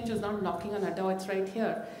 climate change is not knocking on our door, it's right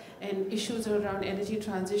here. And issues around energy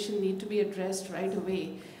transition need to be addressed right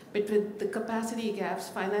away. But with the capacity gaps,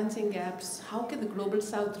 financing gaps, how can the Global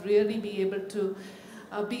South really be able to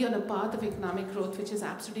be on a path of economic growth, which is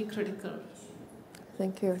absolutely critical?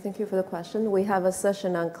 Thank you. Thank you for the question. We have a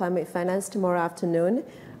session on climate finance tomorrow afternoon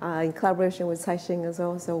in collaboration with Caixin as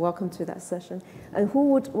well, so welcome to that session. And who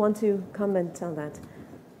would want to comment on that?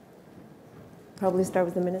 Probably start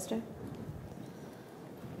with the minister.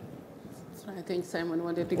 I think Simon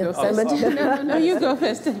wanted to go Simon. first. No, you go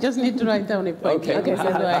first. I just need to write down a point. Okay, I'm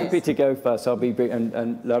happy to go first. I'll be brief,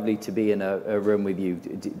 and lovely to be in a room with you,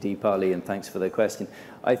 Deepali, and thanks for the question.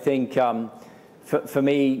 I think for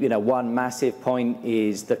me, one massive point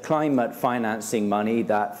is the climate financing money,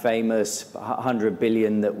 that famous 100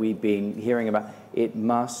 billion that we've been hearing about. It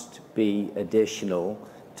must be additional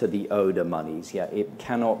to the ODA monies. Yeah, it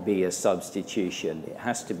cannot be a substitution. It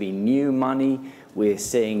has to be new money. We're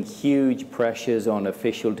seeing huge pressures on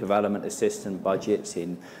official development assistance budgets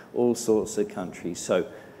in all sorts of countries. So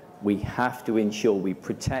we have to ensure we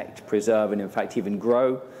protect, preserve, and in fact even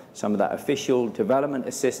grow some of that official development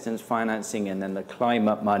assistance financing, and then the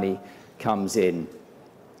climate money comes in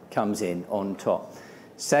on top.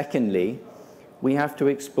 Secondly, we have to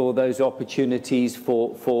explore those opportunities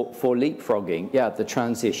for leapfrogging. Yeah, the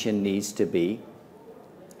transition needs to be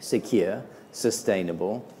secure,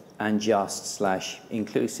 sustainable, and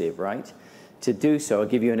just/inclusive, right? To do so, I'll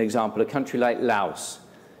give you an example. A country like Laos,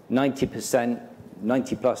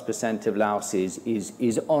 90+% of Laos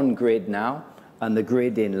is on grid now, and the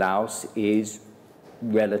grid in Laos is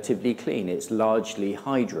relatively clean. It's largely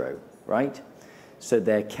hydro, right? So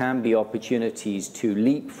there can be opportunities to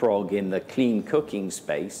leapfrog in the clean cooking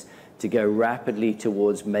space to go rapidly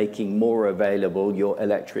towards making more available your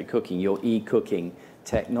electric cooking, your e-cooking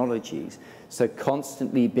technologies. So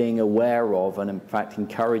constantly being aware of and in fact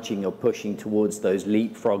encouraging or pushing towards those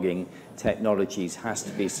leapfrogging technologies has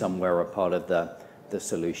to be somewhere a part of the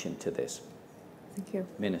solution to this. Thank you.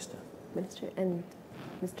 Minister. Minister, and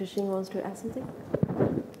Mr. Xing wants to add something?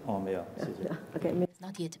 Yeah. Okay.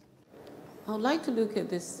 Not yet. I would like to look at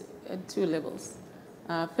this at two levels.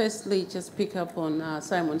 Firstly, just pick up on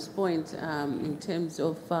Simon's point in terms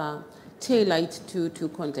of taillight to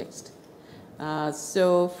context.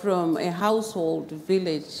 So from a household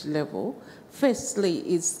village level, firstly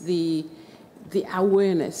is the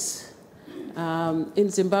awareness. In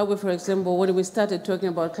Zimbabwe, for example, when we started talking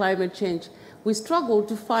about climate change, we struggled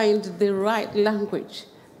to find the right language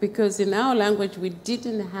because in our language we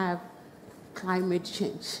didn't have climate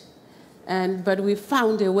change. But we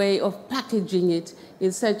found a way of packaging it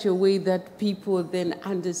in such a way that people then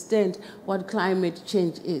understand what climate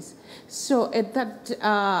change is. So at that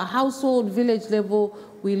household village level,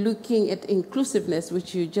 we're looking at inclusiveness,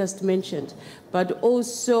 which you just mentioned, but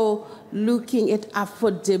also looking at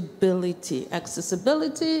affordability,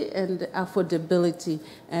 accessibility and affordability,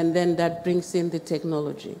 and then that brings in the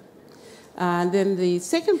technology. And then the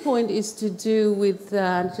second point is to do with,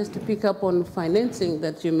 just to pick up on financing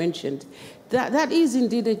that you mentioned, that is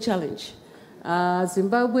indeed a challenge.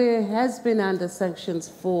 Zimbabwe has been under sanctions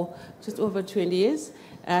for just over 20 years,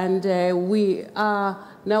 and we are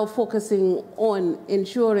now focusing on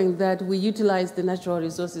ensuring that we utilize the natural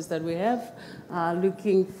resources that we have,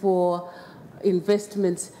 looking for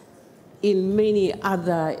investments in many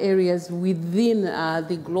other areas within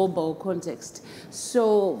the global context.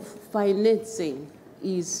 So financing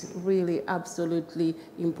is really absolutely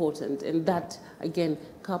important, and that, again,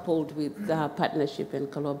 coupled with partnership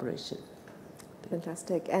and collaboration.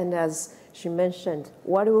 Fantastic. And as she mentioned,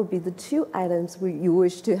 what will be the two items you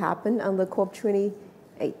wish to happen on the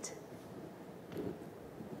COP28?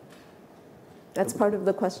 That's part of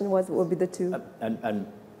the question, what will be the two? And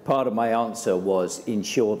part of my answer was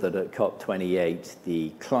ensure that at COP28, the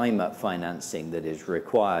climate financing that is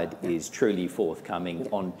required is truly forthcoming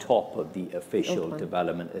on top of the official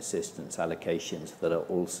development assistance allocations that are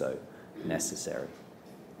also necessary.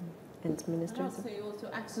 And Minister? I would say also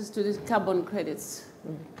access to the carbon credits.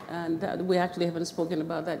 And we actually haven't spoken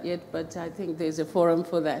about that yet, but I think there's a forum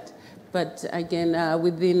for that. But again,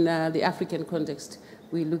 within the African context,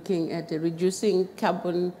 we're looking at reducing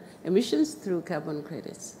carbon emissions through carbon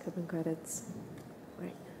credits. Carbon credits.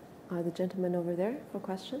 Right. The gentleman over there for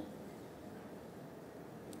question.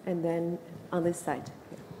 And then on this side.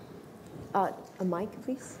 A mic,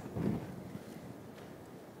 please.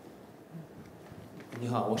 你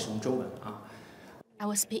好，我使用中文啊。 I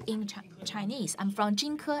will speak in Chinese. I'm from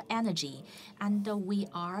Jinke Energy, and we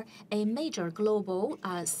are a major global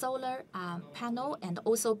solar panel and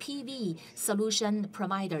also PV solution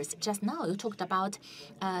providers. Just now, you talked about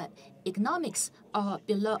economics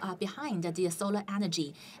behind the solar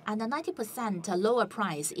energy and the 90% lower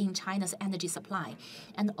price in China's energy supply,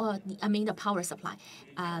 and the power supply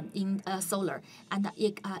in solar. And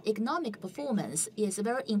the economic performance is a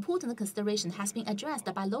very important consideration, has been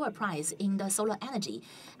addressed by lower price in the solar energy.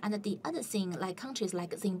 And the other thing, like countries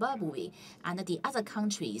like Zimbabwe and the other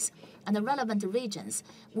countries and the relevant regions,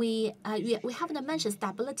 we haven't mentioned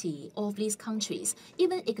stability of these countries,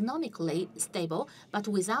 even economically stable, but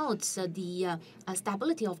without the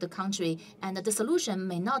stability of the country, and the solution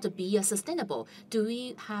may not be sustainable. Do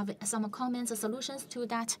we have some comments or solutions to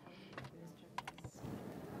that?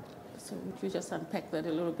 So would you just unpack that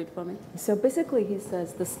a little bit for me? So basically he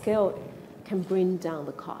says the scale can bring down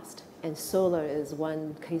the cost, and solar is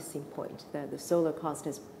one case in point, that the solar cost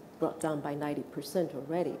is brought down by 90%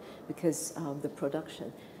 already because of the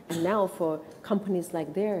production. And now for companies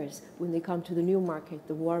like theirs, when they come to the new market,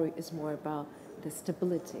 the worry is more about the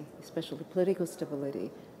stability, especially political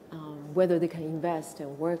stability, whether they can invest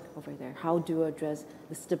and work over there. How do you address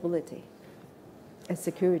the stability and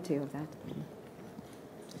security of that?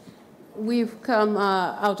 We've come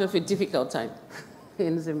out of a difficult time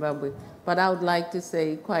in Zimbabwe, but I would like to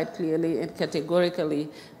say quite clearly and categorically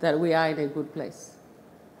that we are in a good place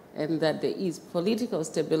and that there is political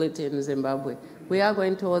stability in Zimbabwe. We are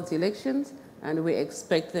going towards elections, and we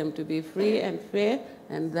expect them to be free and fair,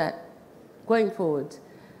 and that going forward,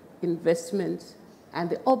 investment and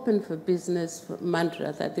the open for business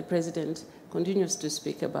mantra that the president continues to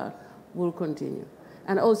speak about will continue.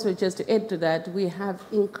 And also, just to add to that, we have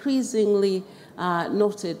increasingly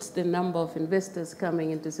noted the number of investors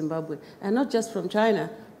coming into Zimbabwe, and not just from China,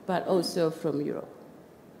 but also from Europe.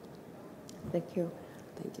 Thank you.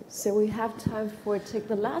 Thank you. So we have time for take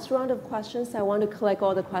the last round of questions. I want to collect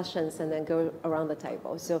all the questions and then go around the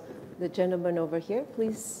table. So the gentleman over here,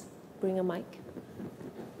 please bring a mic.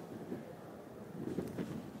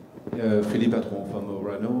 Philippe Patron from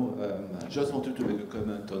Orano. I just wanted to make a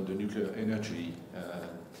comment on the nuclear energy.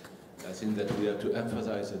 I think that we have to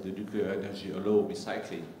emphasize that the nuclear energy allows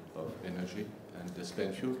recycling of energy and the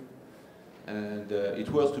spent fuel. And it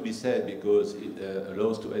was to be said because it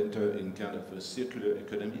allows to enter in kind of a circular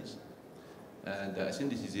economies. And I think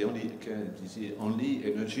this is the only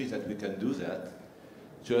energy that we can do that.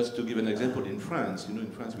 Just to give an example, in France,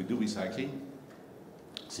 in France we do recycling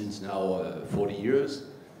since now 40 years.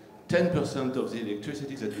 10% of the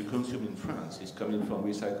electricity that we consume in France is coming from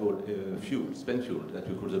recycled fuel, spent fuel, that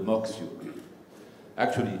we call the MOX fuel.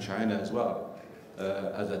 Actually, China as well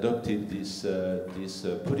has adopted this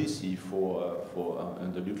policy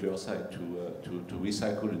on the nuclear side to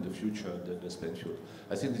recycle in the future the spent fuel.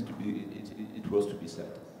 I think it was to be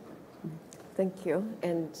said. Thank you.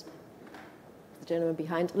 And the gentleman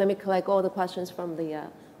behind, let me collect all the questions from the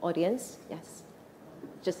audience. Yes,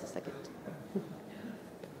 just a second.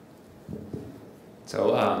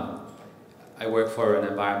 So I work for an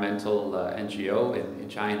environmental NGO in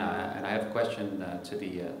China, and I have a question to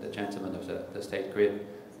the gentleman of the State Grid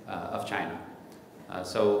of China.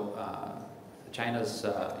 China's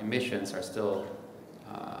emissions are still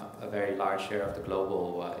a very large share of the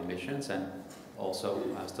global emissions, and also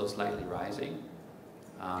still slightly rising.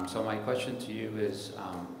 So my question to you is,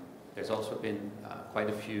 there's also been quite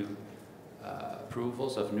a few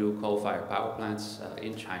approvals of new coal-fired power plants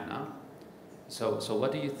in China. So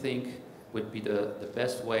what do you think would be the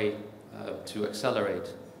best way to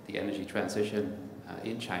accelerate the energy transition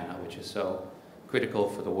in China, which is so critical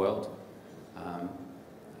for the world?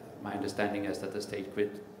 My understanding is that the State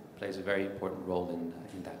Grid plays a very important role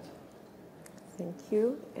in that. Thank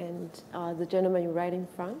you. And the gentleman right in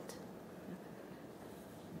front.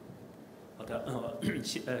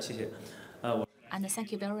 And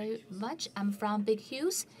thank you very much. I'm from Big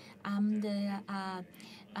Hills. I'm the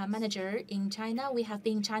manager in China. We have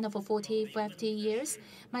been in China for 50 years.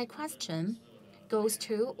 My question goes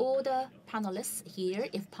to all the panelists here.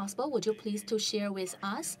 If possible, would you please to share with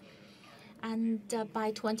us? And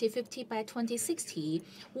by 2050, by 2060,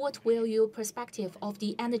 what will your perspective of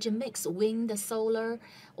the energy mix, wind, solar,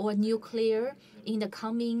 or nuclear, in the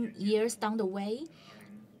coming years down the way?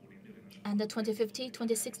 And the 2050,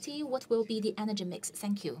 2060, what will be the energy mix?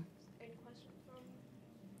 Thank you. Any question from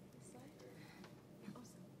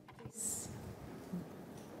this side?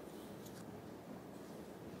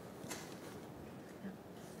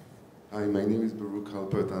 Hi, my name is Baruch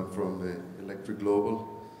Halpert. I'm from Electric Global,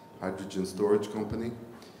 hydrogen storage company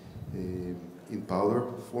in powder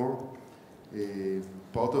form.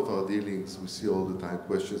 Part of our dealings, we see all the time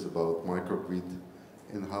questions about microgrid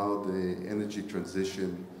and how the energy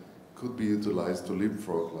transition could be utilized to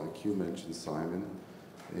leapfrog, like you mentioned, Simon,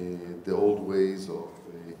 the old ways of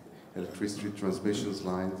electricity transmissions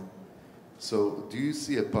lines. So do you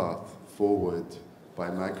see a path forward by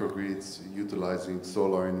microgrids utilizing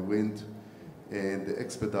solar and wind and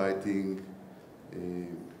expediting,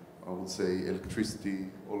 I would say, electricity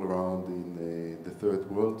all around in the third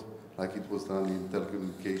world, like it was done in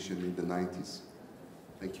telecommunication in the 90s.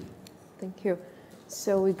 Thank you. Thank you.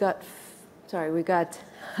 So we got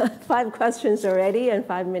 5 questions already and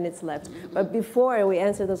 5 minutes left. But before we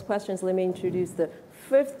answer those questions, let me introduce the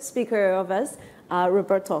 5th speaker of us,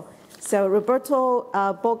 Roberto. So Roberto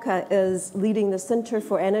Boca is leading the Center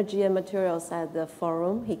for Energy and Materials at the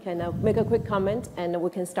forum. He can make a quick comment, and we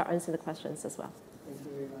can start answering the questions as well. Thank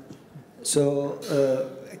you very much. So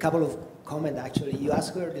a couple of comments, actually. You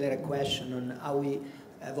asked earlier a question on how we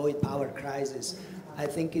avoid power crisis. I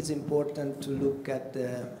think it's important to look at the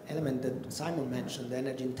element that Simon mentioned, the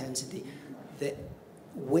energy intensity. The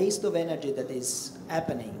waste of energy that is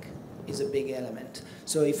happening is a big element.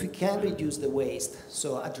 So if we can reduce the waste,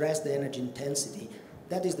 so address the energy intensity,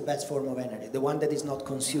 that is the best form of energy, the one that is not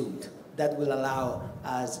consumed. That will allow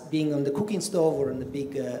us being on the cooking stove or in the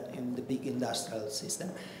big industrial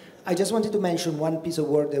system. I just wanted to mention one piece of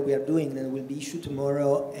work that we are doing that will be issued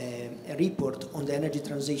tomorrow, a report on the energy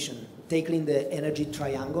transition, tackling the energy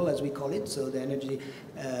triangle, as we call it. So the energy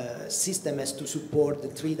system has to support the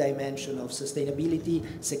 3 dimensions of sustainability,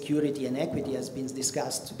 security, and equity, as been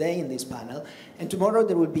discussed today in this panel. And tomorrow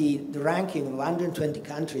there will be the ranking of 120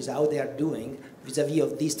 countries, how they are doing vis-a-vis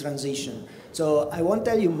of this transition. So I won't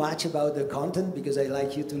tell you much about the content because I'd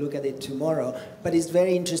like you to look at it tomorrow, but it's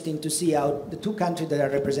very interesting to see how the 2 countries that are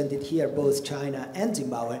represented here, both China and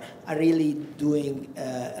Zimbabwe, are really doing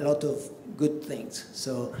a lot of good things.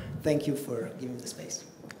 So thank you for giving the space.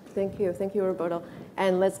 Thank you, Roberto.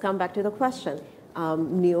 And let's come back to the question.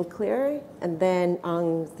 Nuclear, and then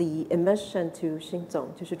on the emission to 辛总，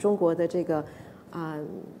就是中国的这个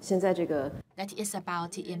现在这个 That is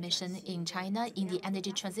about the emission in China in the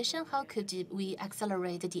energy transition. How could we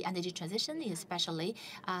accelerate the energy transition, especially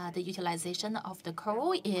the utilization of the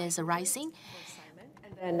coal is rising?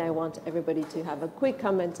 And then I want everybody to have a quick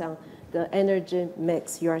comment on the energy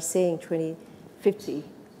mix you are seeing 2050.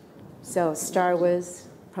 So start with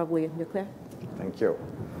probably nuclear. Thank you.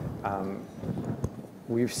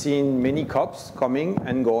 We've seen many COPs coming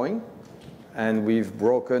and going, and we've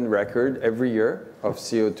broken record every year of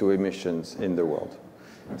CO2 emissions in the world.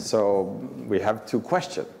 So we have to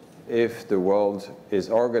question if the world is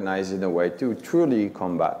organized in a way to truly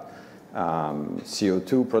combat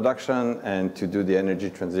CO2 production and to do the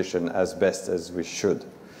energy transition as best as we should.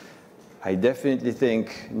 I definitely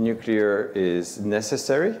think nuclear is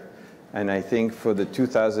necessary, and I think for the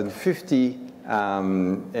 2050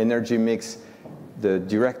 energy mix, the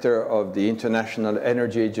director of the International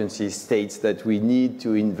Energy Agency states that we need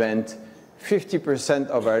to invent 50%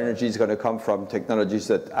 of our energy is going to come from technologies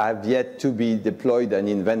that have yet to be deployed and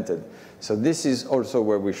invented. So this is also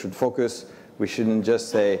where we should focus. We shouldn't just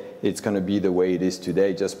say it's going to be the way it is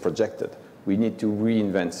today, just project it. We need to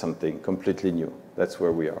reinvent something completely new. That's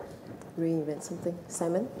where we are. Reinvent something.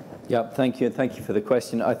 Simon? Yeah, thank you. Thank you for the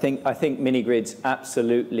question. I think mini-grids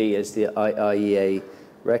absolutely, as the IEA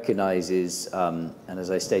recognizes, and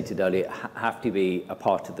as I stated earlier, have to be a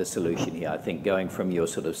part of the solution here. I think going from your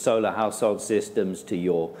sort of solar household systems to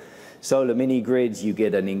your solar mini-grids, you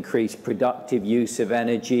get an increased productive use of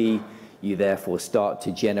energy. You therefore start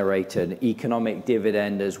to generate an economic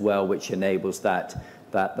dividend as well, which enables that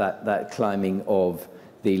climbing of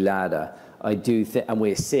the ladder. I do think, and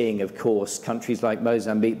we're seeing, of course, countries like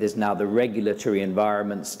Mozambique, there's now the regulatory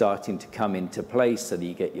environment starting to come into place so that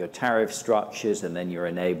you get your tariff structures, and then you're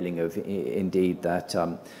enabling of indeed that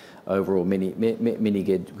overall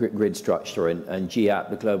mini-grid structure. And GAP,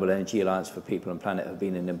 the Global Energy Alliance for People and Planet, have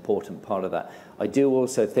been an important part of that. I do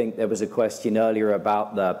also think there was a question earlier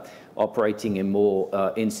about the operating in more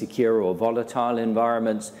insecure or volatile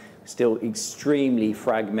environments. Still extremely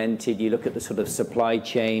fragmented. You look at the sort of supply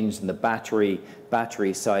chains and the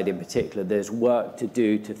battery side in particular, there's work to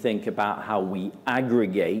do to think about how we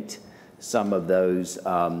aggregate some of those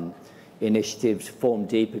initiatives, form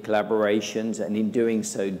deeper collaborations, and in doing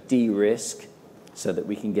so de-risk so that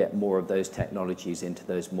we can get more of those technologies into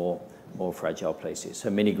those more fragile places.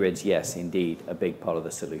 So mini-grids, yes, indeed, a big part of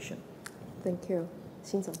the solution. Thank you.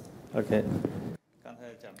 辛总. Okay.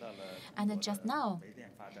 And just now,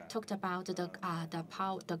 talked about the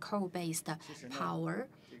coal-based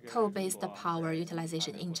power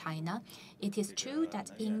utilization in China. It is true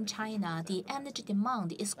that in China, the energy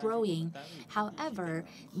demand is growing. However,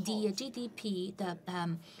 the GDP,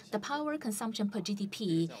 the power consumption per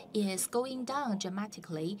GDP is going down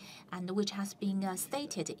dramatically, and which has been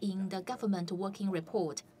stated in the government working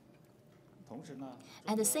report.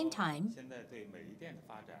 At the same time,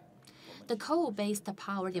 the coal-based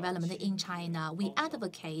power development in China, we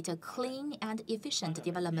advocate a clean and efficient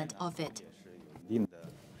development of it.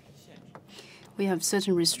 we have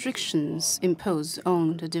certain restrictions imposed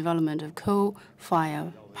on the development of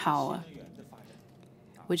coal-fired power,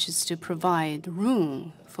 which is to provide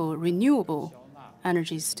room for renewable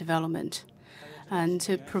energies development and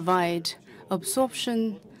to provide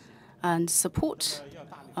absorption and support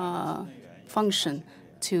function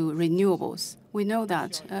to renewables. We know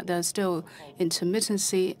that there's still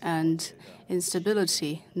intermittency and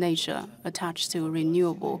instability nature attached to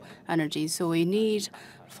renewable energy, so we need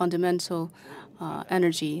fundamental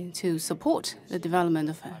energy to support the development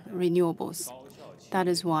of renewables. That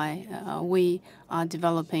is why we are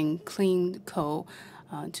developing clean coal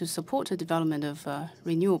to support the development of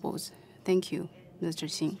renewables. Thank you, Mr.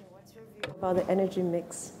 Xing. What's your view about the energy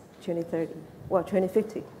mix 2030? Well,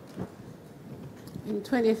 2050. In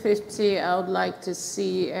 2050, I would like to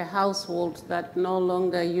see a household that no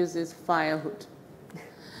longer uses firewood.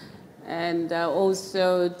 And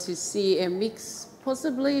also to see a mix,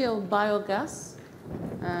 possibly, of biogas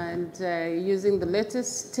and using the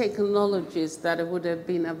latest technologies that would have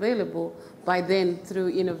been available by then through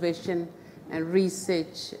innovation and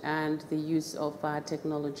research and the use of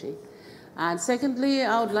technology. And secondly,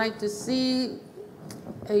 I would like to see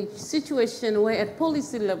a situation where at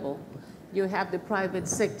policy level, you have the private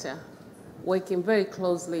sector working very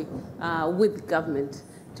closely with government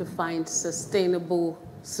to find sustainable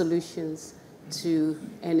solutions to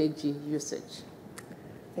energy usage.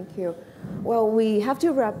 Thank you. Well, we have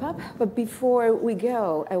to wrap up, but before we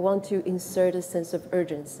go, I want to insert a sense of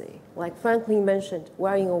urgency. Like Franklin mentioned,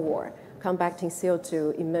 we're in a war, combating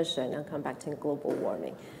CO2 emission and combating global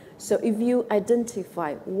warming. So if you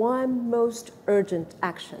identify one most urgent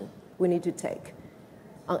action we need to take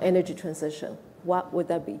on energy transition, what would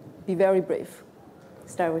that be? Be very brief.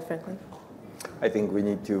 Start with Franklin. I think we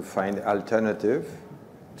need to find alternative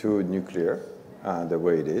to nuclear the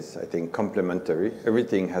way it is. I think complementary.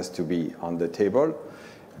 Everything has to be on the table.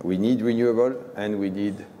 We need renewable and we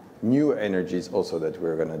need new energies also that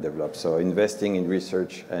we're going to develop. So investing in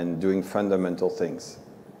research and doing fundamental things.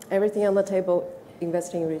 Everything on the table,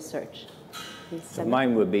 investing in research. So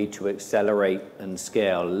mine would be to accelerate and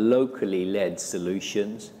scale locally led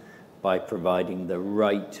solutions by providing the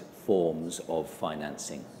right forms of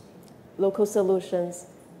financing. Local solutions,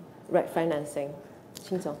 right financing.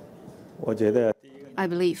 Qin I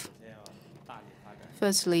believe,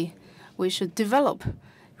 firstly, we should develop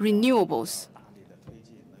renewables.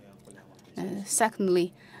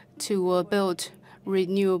 Secondly, to build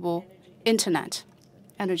renewable internet,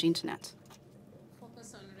 energy internet.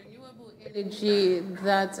 Focus on renewable energy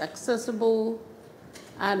that's accessible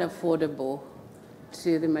and affordable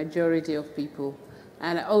to the majority of people.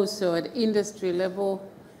 And also at industry level,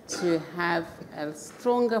 to have a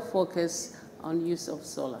stronger focus on use of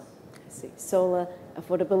solar. I see. Solar,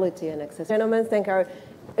 affordability, and access. Gentlemen, thank our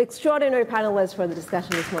extraordinary panelists for the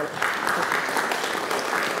discussion this morning.